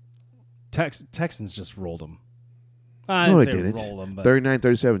 Texans just rolled them. No, I they didn't didn't. say roll them, but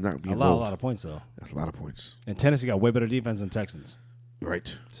 39-37, not being a rolled. lot of points though. That's a lot of points. And Tennessee got way better defense than Texans.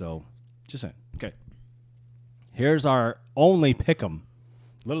 Right. So, just saying. Okay. Here's our only pick'em.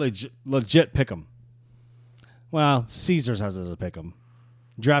 Literally legit pick'em. Well, Caesars has it as a pick'em.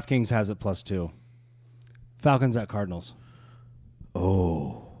 DraftKings has it plus 2. Falcons at Cardinals.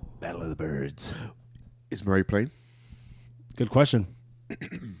 Oh. Battle of the Birds. Is Murray playing? Good question.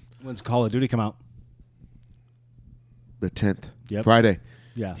 When's Call of Duty come out? The 10th. Yep. Friday.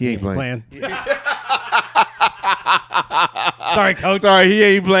 Yeah. He ain't playing. Sorry, coach. Sorry, he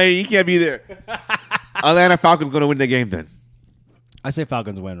ain't playing. He can't be there. Atlanta Falcons going to win the game then. I say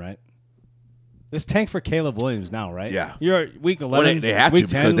Falcons win, right? This tank for Caleb Williams now, right? Yeah. You're week 11. Well, they have week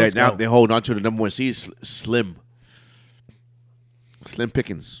to 10, because let's go. they hold on to the number 1 seed. Slim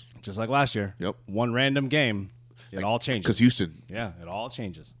pickings. Just like last year. Yep. One random game, it all changes. Because Houston. Yeah, it all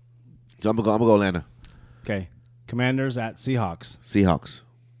changes. So I'm gonna go Atlanta. Okay. Commanders at Seahawks. Seahawks.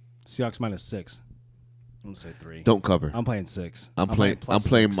 Seahawks -6. I'm gonna say 3. Don't cover. I'm playing 6. I'm playing.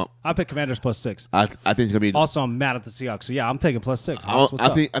 I pick Commanders +6. I think it's gonna be. Also, I'm mad at the Seahawks, so yeah, I'm taking +6. I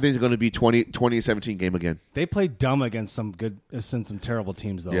think it's gonna be 2017 game again. They played dumb against some terrible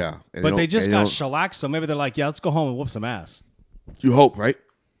teams though. Yeah, but they just got shellacked, so maybe they're like, yeah, let's go home and whoop some ass. You hope, right?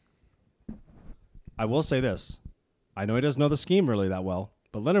 I will say this: I know he doesn't know the scheme really that well,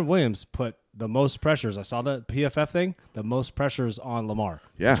 but Leonard Williams put the most pressures. I saw the PFF thing. The most pressures on Lamar.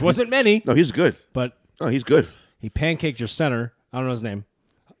 Yeah, which wasn't many. No, he's good. But he's good. He pancaked your center. I don't know his name.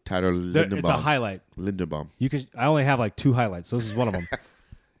 Tyler Lindenbaum. It's a highlight. Lindenbaum. I only have like 2 highlights. So this is one of them.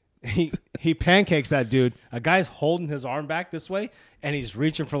 He pancakes that dude. A guy's holding his arm back this way, and he's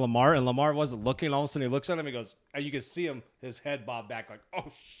reaching for Lamar, and Lamar wasn't looking. All of a sudden, he looks at him. He goes, and you can see him, his head bob back, like,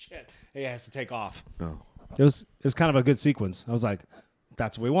 oh shit. He has to take off. Oh. It was kind of a good sequence. I was like,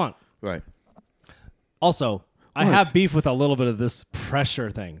 that's what we want. Right. Also, I have beef with a little bit of this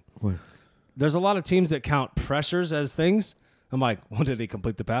pressure thing. What? There's a lot of teams that count pressures as things. I'm like, well, did he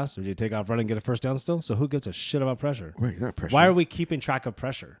complete the pass, or did he take off running and get a first down still? So who gives a shit about pressure? Wait, not pressure. Why are we keeping track of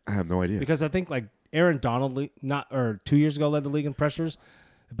pressure? I have no idea. Because I think like Aaron Donald, 2 years ago, led the league in pressures.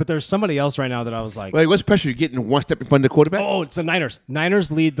 But there's somebody else right now that I was like, wait, what's pressure? You're getting one step in front of the quarterback? oh, it's the Niners.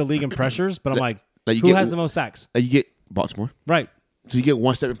 Niners lead the league in pressures, but I'm like, who has the most sacks? You get Baltimore. Right. So you get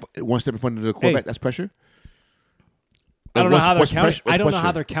one step in front of the quarterback. That's pressure. I don't know how they're counting. I don't know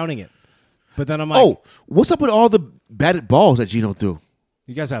how they're counting it. But then I'm like, oh, what's up with all the batted balls that Geno threw?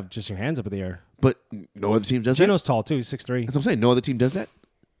 You guys have just your hands up in the air. But no other team does that. Geno's tall too. He's 6'3". That's what I'm saying. No other team does that.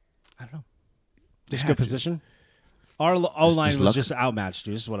 I don't know. Just good position. Our O-line was just outmatched,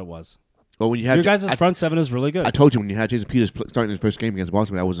 dude. This is what it was. Well, when you had your guys' front seven is really good. I told you when you had Jason Peters starting his first game against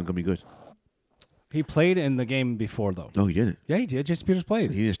Baltimore, that wasn't going to be good. He played in the game before, though. No, he didn't. Yeah, he did. Jason Peters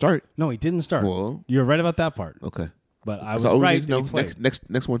played. He didn't start. No, he didn't start. Well, you're right about that part. Okay. But I was right. No,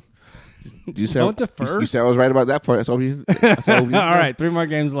 next one. You said, don't defer. You said I was right about that part. That's all we. All right, 3 more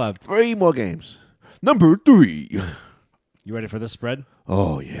games left. 3 more games. Number 3. You ready for this spread?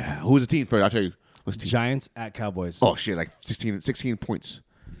 Oh yeah. Who's the team first? I'll tell you. What's the team? Giants at Cowboys. Oh shit! Like 16 points.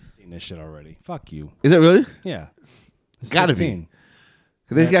 You've seen this shit already. Fuck you. Is it really? Yeah. Gotta be.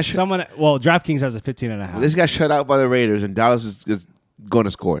 This got DraftKings has a 15.5. This got shut out by the Raiders, and Dallas is going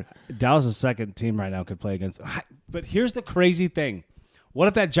to score. Dallas' second team right now could play against. But here's the crazy thing. What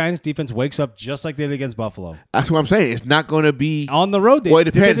if that Giants defense wakes up just like they did against Buffalo? That's what I'm saying. It's not going to be on the road. Well, it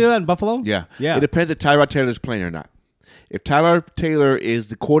depends. Did they do that in Buffalo? Yeah. Yeah. It depends if Tyrod Taylor's playing or not. If Tyler Taylor is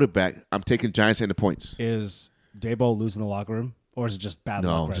the quarterback, I'm taking Giants and the points. Is Dabo losing the locker room, or is it just bad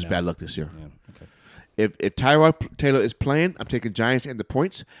luck? No, just bad luck this year. Yeah. Okay. If Tyrod Taylor is playing, I'm taking Giants and the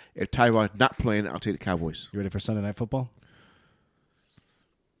points. If Tyrod's not playing, I'll take the Cowboys. You ready for Sunday Night Football?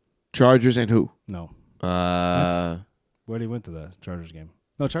 Chargers and who? No. Where did he went to the Chargers game?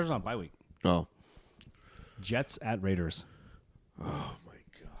 No, Chargers on bye week. Oh. Jets at Raiders. Oh my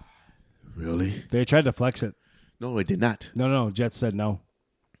God! Really? They tried to flex it. No, they did not. No. Jets said no.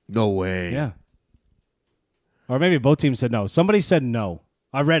 No way. Yeah. Or maybe both teams said no. Somebody said no.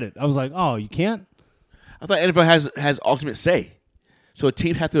 I read it. I was like, oh, you can't? I thought NFL has ultimate say. So a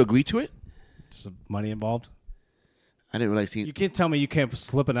team have to agree to it? Just some money involved? I didn't realize teams. You can't tell me you can't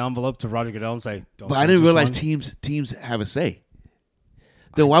slip an envelope to Roger Goodell and say, don't. But I didn't realize teams have a say.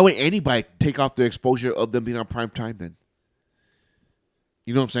 Then why would anybody take off the exposure of them being on prime time then?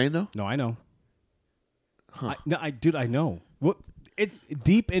 You know what I'm saying, though? No, I know. Huh. I know. Well, it's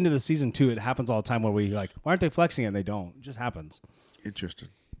deep into the season, too. It happens all the time where we like, why aren't they flexing it? And they don't. It just happens. Interesting.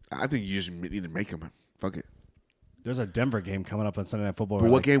 I think you just need to make them. Fuck it. There's a Denver game coming up on Sunday Night Football. But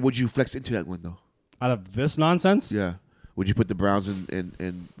what game would you flex into that one, though? Out of this nonsense? Yeah. Would you put the Browns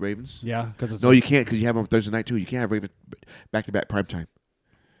and Ravens? Yeah. No, you can't because you have them on Thursday night, too. You can't have Ravens back-to-back primetime.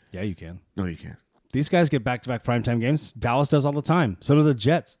 Yeah, you can. No, you can't. These guys get back-to-back primetime games. Dallas does all the time. So do the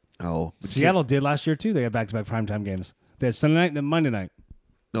Jets. Oh. Seattle did last year, too. They had back-to-back primetime games. They had Sunday night and then Monday night.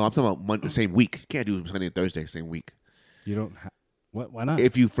 No, I'm talking about the same week. You can't do Sunday and Thursday same week. You don't Why not?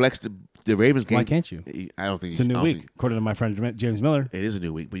 If you flex the The Ravens game. Why can't you? I don't think it's a new week, according to my friend James Miller. It is a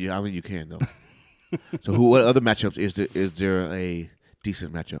new week, but I don't think you can though. So what other matchups is there a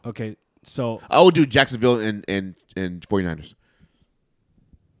decent matchup? Okay, so I would do Jacksonville and 49ers.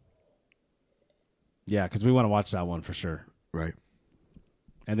 Yeah, because we want to watch that one for sure. Right.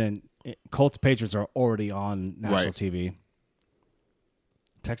 And then Colts Patriots are already on national Right. TV.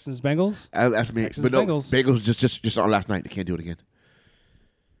 Texans Bengals. That's me. Texans But no, Bengals. Bengals just on last night. They can't do it again.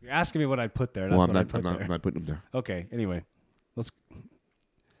 You're asking me what I'd put there. That's Well, what I'd put there. I'm not putting them there. Okay. Anyway, let's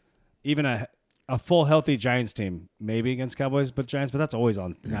even a full healthy Giants team maybe against Cowboys, but that's always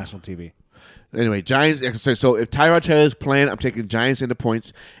on national TV. Anyway, Giants. So if Tyrod Taylor's playing, I'm taking Giants in the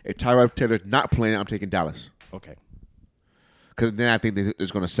points. If Tyrod Taylor's not playing, I'm taking Dallas. Okay. Because then I think they're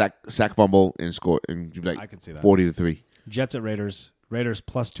going to sack fumble and score and be like I can see that. 40-3. Jets at Raiders. Raiders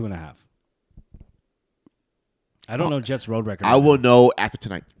plus 2.5. I don't know Jets road record. I will know after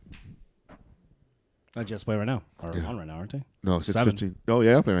tonight. Jets play right now. Or on right now, aren't they? No, 6:15. Oh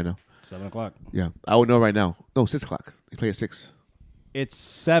yeah, I'll play right now. 7:00. Yeah, I will know right now. No, 6:00. They play at 6. It's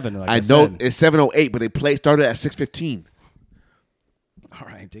 7. Like I know said. it's 7:08, but they started at 6:15. All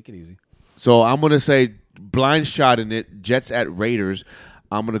right, take it easy. So I'm gonna say blind shot in it. Jets at Raiders.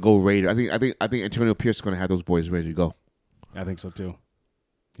 I'm gonna go Raiders. I think Antonio Pierce is gonna have those boys ready to go. I think so too.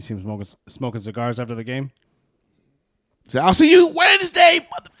 You see him smoking cigars after the game? So I'll see you Wednesday,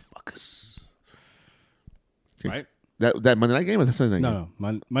 motherfuckers. Right? That Monday night game or that Sunday night game?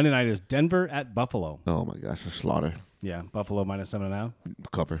 No. Monday night is Denver at Buffalo. Oh my gosh, a slaughter. Yeah, Buffalo minus 7.5.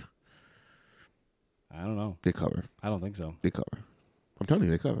 Cover. I don't know. They cover. I don't think so. They cover. I'm telling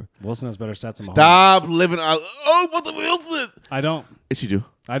you, they cover. Wilson has better stats than Mahomes. Stop living out. Oh, what the Wilson? I don't. Yes, you do.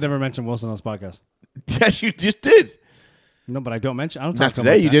 I never mentioned Wilson on this podcast. Yes, you just did. No, but I don't mention. I don't Not talk today,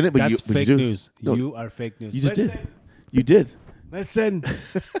 about you that. didn't, but that's you fake do. news. No. You are fake news. You just did. You did. Listen.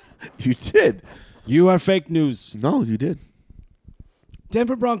 You did. You are fake news. No, you did.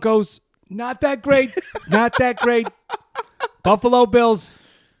 Denver Broncos, not that great. Not that great. Buffalo Bills,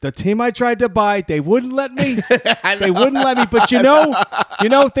 the team I tried to buy, they wouldn't let me. They wouldn't let me. But you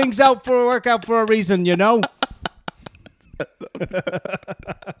know, things work out for a reason, you know?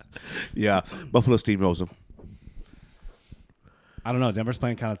 Yeah. Buffalo steamrolls them. I don't know. Denver's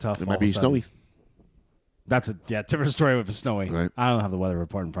playing kind of tough. It might be snowy. That's a different story if it's snowy. Right. I don't have the weather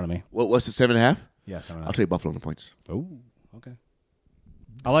report in front of me. What's it, 7.5? Yeah, 7.5. I'll take Buffalo on the points. Oh, okay.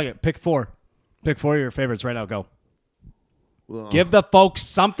 I like it. Pick 4. Pick 4 of your favorites right now. Go. Well, Give the folks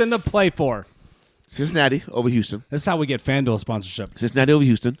something to play for. Cincinnati over Houston. This is how we get FanDuel sponsorship. Cincinnati over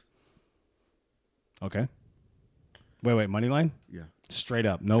Houston. Okay. Wait. Money line? Yeah. Straight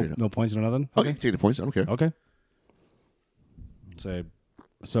up. No points, no nothing? Okay. Take the points. I don't care. Okay.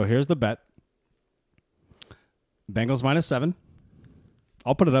 So here's the bet. Bengals minus 7.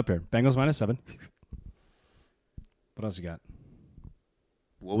 I'll put it up here. Bengals minus 7. What else you got?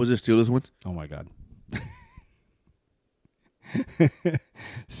 What was the Steelers one? Oh, my God.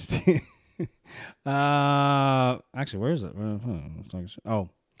 Actually, where is it? Oh,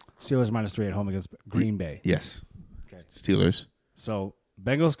 Steelers minus 3 at home against Green Bay. Yes. Okay. Steelers. So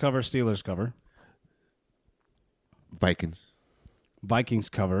Bengals cover, Steelers cover. Vikings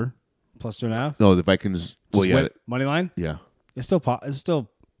cover plus 2.5. No, the Vikings. Well, yeah. Money line. Yeah. It's still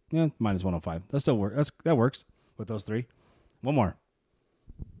minus 105. That still works. That works with those 3. One more.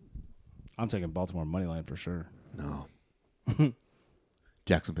 I'm taking Baltimore money line for sure. No.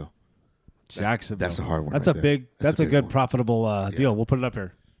 Jacksonville. That's a hard one. That's right a there. big. That's a good one. profitable deal. We'll put it up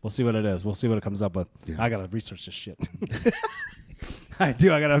here. We'll see what it is. We'll see what it comes up with. Yeah. I gotta research this shit. I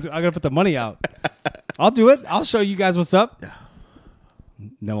do. I gotta put the money out. I'll do it. I'll show you guys what's up. Yeah.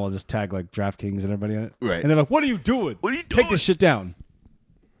 Then we'll just tag like DraftKings and everybody in it. Right. And they're like, "What are you doing? What are you doing? Take this shit down."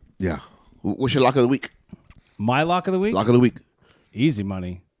 Yeah. What's your lock of the week? My lock of the week. Lock of the week. Easy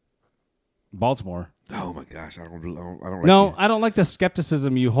money. Baltimore. Oh my gosh, I don't like No, it. I don't like the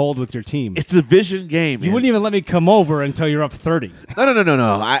skepticism you hold with your team. It's the division game. You man. wouldn't even let me come over until you're up 30.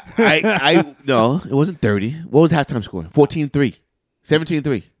 No. I no, it wasn't 30. What was the halftime score? 14-3.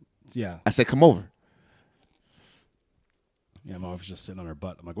 17-3. Yeah. I said come over. Yeah, my wife was just sitting on her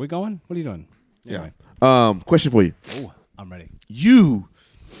butt. I'm like, we going? What are you doing? Anyway. Yeah. Question for you. Oh, I'm ready. You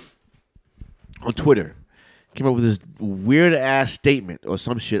on Twitter came up with this weird ass statement or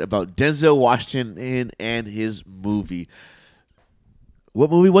some shit about Denzel Washington and his movie. What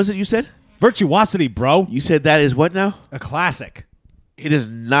movie was it you said? Virtuosity, bro. You said that is what now? A classic. It is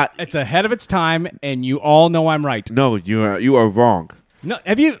not. It's ahead of its time, and you all know I'm right. No, you are wrong. No,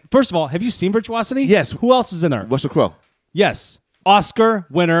 first of all, have you seen Virtuosity? Yes. Who else is in there? Russell Crowe. Yes. Oscar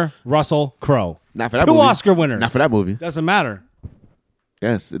winner Russell Crowe. Not for that 2 movie. Oscar winners. Not for that movie. Doesn't matter.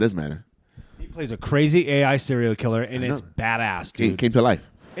 Yes, it does matter. plays a crazy AI serial killer, and it's badass, dude. Came to life.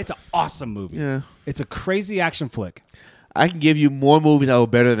 It's an awesome movie. Yeah. It's a crazy action flick. I can give you more movies that were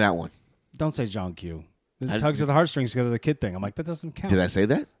better than that one. Don't say John Q. It tugs at the heartstrings because of the kid thing. I'm like, that doesn't count. Did I say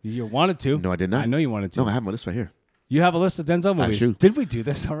that? You wanted to. No, I did not. I know you wanted to. No, I have my list right here. You have a list of Denzel movies. Did we do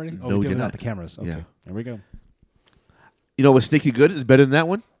this already? No, we did we did without not. the cameras. Okay. Yeah. Here we go. You know what's sneaky good? Is better than that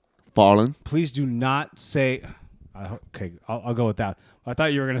one? Fallen. Please do not say. Okay, I'll go with that. I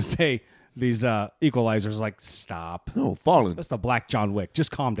thought you were going to say these equalizers. Like, stop. No, Fallen. That's the black John Wick.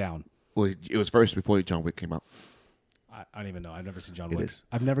 Just calm down. Well, it was first before John Wick came out. I don't even know. I've never seen John Wick. It is.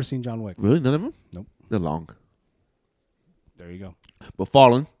 I've never seen John Wick. Really? None of them? Nope. They're long. There you go. But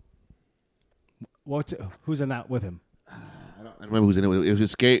Fallen. Who's in that with him? I don't remember who's in it. It was a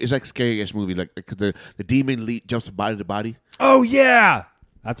scary. It's like a scary-ass movie. Like the demon jumps from body to body. Oh yeah,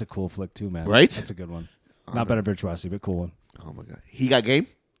 that's a cool flick too, man. Right? That's a good one. Not better Virtuosity, but cool one. Oh my god, he got game.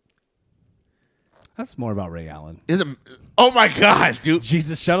 That's more about Ray Allen. Oh my gosh, dude!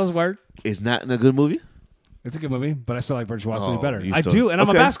 Jesus Shuttlesworth. Is not in a good movie. It's a good movie, but I still like Virtuosity better. You I still- do, and I'm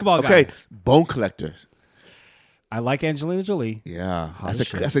a basketball guy. Okay, Bone Collectors. I like Angelina Jolie. Yeah, Hot that's as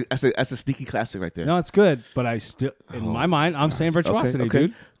shit. a sneaky classic right there. No, it's good, but I still, in my mind, I'm saying Virtuosity,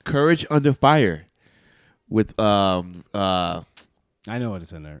 dude. Courage Under Fire, with I know what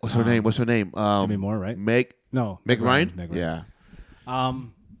is in there. what's her name? What's her name? Demi Moore, right? Meg Ryan. Meg Ryan. Yeah.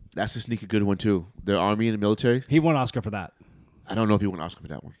 That's a sneaky good one too. The army and the military. He won Oscar for that. I don't know if he won an Oscar for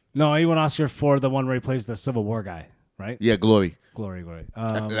that one. No, he won Oscar for the one where he plays the Civil War guy, right? Yeah, Glory. Glory.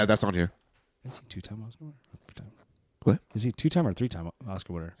 That's on here. Is he two-time Oscar winner? Three-time? What? Is he two-time or three-time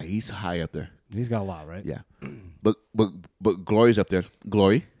Oscar winner? He's high up there. He's got a lot, right? Yeah, but Glory's up there.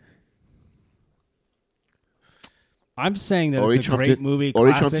 Glory. I'm saying that Ori it's a trumped great it. movie.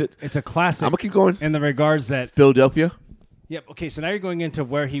 Ori Classic. trumped it. It's a classic. I'm gonna keep going. In the regards that. Philadelphia. Yep. Okay. So now you're going into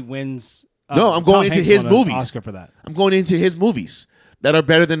where he wins. No, I'm going Tom into Hanks his won an movies. Oscar for that. I'm going into his movies that are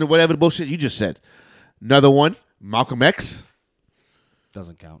better than whatever the bullshit you just said. Another one, Malcolm X.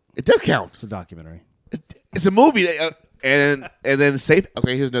 Doesn't count. It does count. It's a documentary. It's a movie, and then Safe.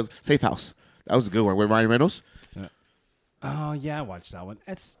 Okay, here's another Safe House. That was a good one with Ryan Reynolds. Oh yeah, I watched that one.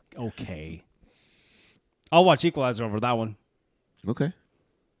 It's okay. I'll watch Equalizer over that one. Okay,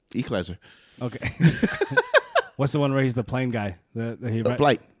 Equalizer. Okay. What's the one where he's the plane guy?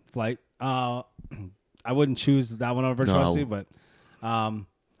 Flight. Flight. I wouldn't choose that one over Virtuosity, but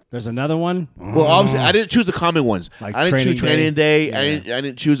there's another one. Well, obviously, I didn't choose the common ones. Like I didn't choose Training Day. Yeah. I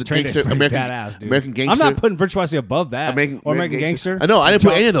didn't choose the Train Gangster. Day's pretty American badass, dude. American Gangster. I'm not putting Virtuosity above that. American Gangster. I know. I didn't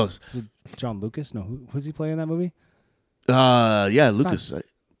put any of those. Is it John Lucas? No, who's he playing in that movie? Yeah, Lucas.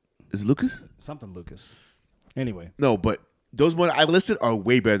 Is it Lucas? Something Lucas. Anyway, No, but those ones I listed are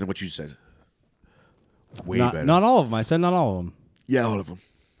way better than what you said. Way better. not all of them. I said not all of them. Yeah, all of them.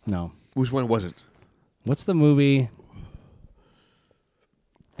 No. Which one wasn't? What's the movie?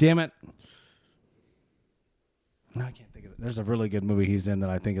 Damn it. No, I can't think of it. There's a really good movie he's in that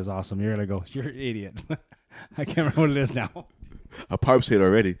I think is awesome. You're going to go, you're an idiot. I can't remember what it is now. I probably said it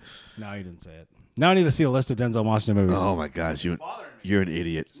already. No, you didn't say it. Now I need to see a list of Denzel Washington movies. Oh my gosh, you're an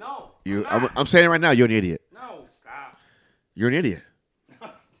idiot. No. I'm saying it right now. You're an idiot. No, stop. You're an idiot.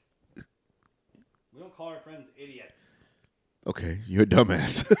 We don't call our friends idiots. Okay, you're a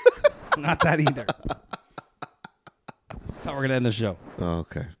dumbass. Not that either. This is how we're going to end the show.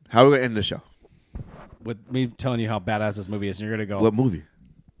 Okay, how are we gonna end the show? With me telling you how badass this movie is, and you're going to go. What movie?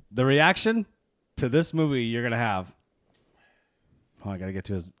 The reaction to this movie you're going to have. Oh, I got to get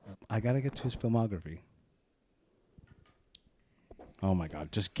to his filmography. Oh my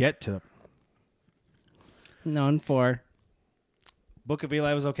God. Just get to known for Book of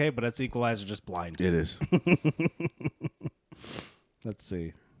Eli was okay, but it's Equalizer just blind. It is. Let's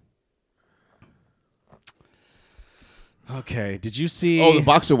see. Okay. Did you see Oh, the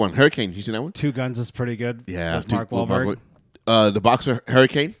boxer one, Hurricane. You seen that one? Two Guns is pretty good. Yeah, With Mark Wahlberg. The boxer,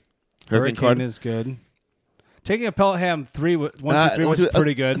 Hurricane. Hurricane Carter. is good. Taking a Pelham 1, 2, 3 was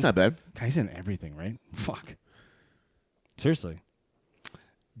pretty good. That's not bad. Guy's in everything, right? Fuck. Seriously.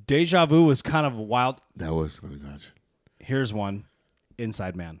 Deja Vu was kind of wild. That was, oh my gosh. Here's one.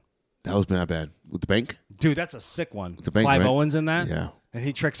 Inside Man. That was not bad. With the bank? Dude, that's a sick one. the bank, Clive right? Owen's in that. Yeah. And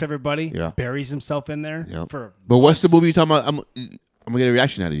he tricks everybody. Yeah. Buries himself in there. Yeah. For But what's the months. movie you're talking about? I'm going to get a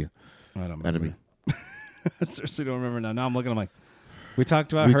reaction out of you. I don't Out of remember. me. I seriously don't remember now. Now I'm looking. I'm like, we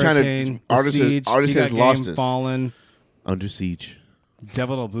talked about We're trying to- Hurricane, The artist has- Siege, artist He has Got lost Game, us. Fallen, Under Siege.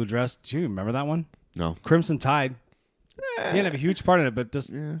 Devil in a Blue Dress. Do you remember that one? No. Crimson Tide. He didn't have a huge part in it, but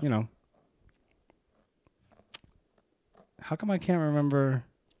just, Yeah. you know. How come I can't remember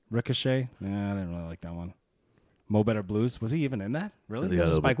Ricochet? Yeah, I didn't really like that one. Mo Better Blues. Was he even in that? Really? Yeah, This is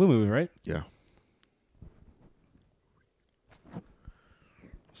a a little Spike Lee movie, right? Yeah.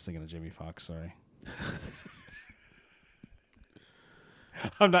 was thinking of Jamie Foxx. Sorry.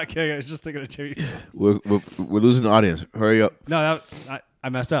 I'm not kidding. I was just thinking of Jamie Foxx. We're losing the audience. Hurry up. No, I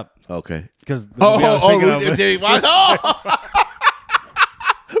messed up. Okay. Because the movie I was thinking of Jamie Foxx.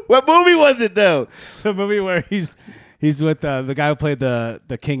 What movie was it though? The movie where he's with the guy who played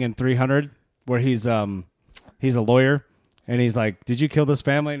the king in 300, where he's a lawyer, and he's like, "Did you kill this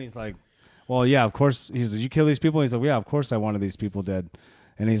family?" And he's like, "Well, yeah, of course." He's, "Did you kill these people?" And he's like, "Yeah, of course I wanted these people dead."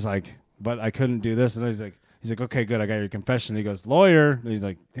 And he's like, "But I couldn't do this." And he's like, "Okay, good, I got your confession." And he goes, "Lawyer." And he's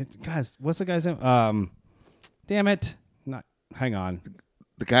like, "Guys, what's the guy's name? Damn it, not. Hang on.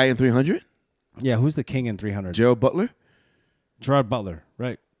 The guy in 300? Yeah, who's the king in 300? Gerald Butler. Gerard Butler,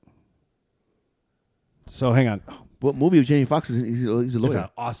 right? So hang on. What movie of Jamie Foxx is in? He's a lawyer. It's an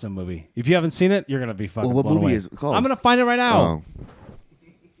awesome movie. If you haven't seen it, you're gonna be fucking what blown movie away. is it called? I'm gonna find it right now. Oh.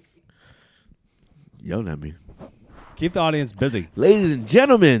 Yelling at me. Keep the audience busy. Ladies and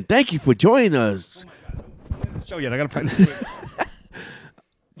gentlemen, thank you for joining us. Show yet. I gotta find this.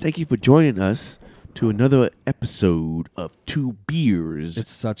 Thank you for joining us to another episode of Two Beers.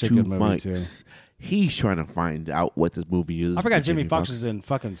 It's such a Two good movie Mics. too. He's trying to find out what this movie is. I forgot Jamie Foxx was in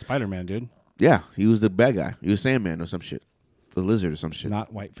fucking Spider-Man, dude. Yeah, he was the bad guy. He was Sandman or some shit. The lizard or some shit.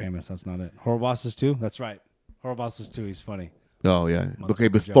 Not white famous. That's not it. Horror Bosses 2? That's right. Horror Bosses 2. He's funny. Oh, yeah. Okay,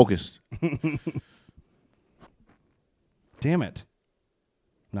 but Jones. focused. Damn it.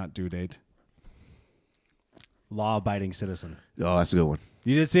 Not due date. Law-abiding citizen. Oh, that's a good one.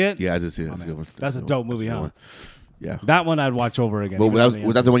 You did see it? Yeah, I did see it. That's a man. good one. That's a dope movie, huh? Yeah. That one I'd watch over again. But was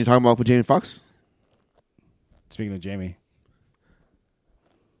that the one you're talking about for Jamie Foxx? Speaking of Jamie.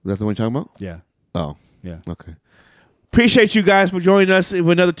 Was that the one you're talking about? Yeah. Oh. Yeah. Okay. Appreciate you guys for joining us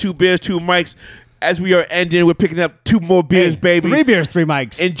for another Two Beers, Two Mics. As we are ending, we're picking up 2 more beers, baby. 3 beers, 3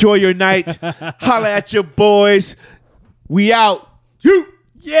 mics. Enjoy your night. Holla at your boys. We out. You.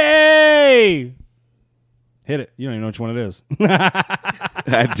 Yay! Hit it. You don't even know which one it is.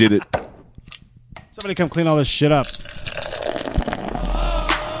 I did it. Somebody come clean all this shit up.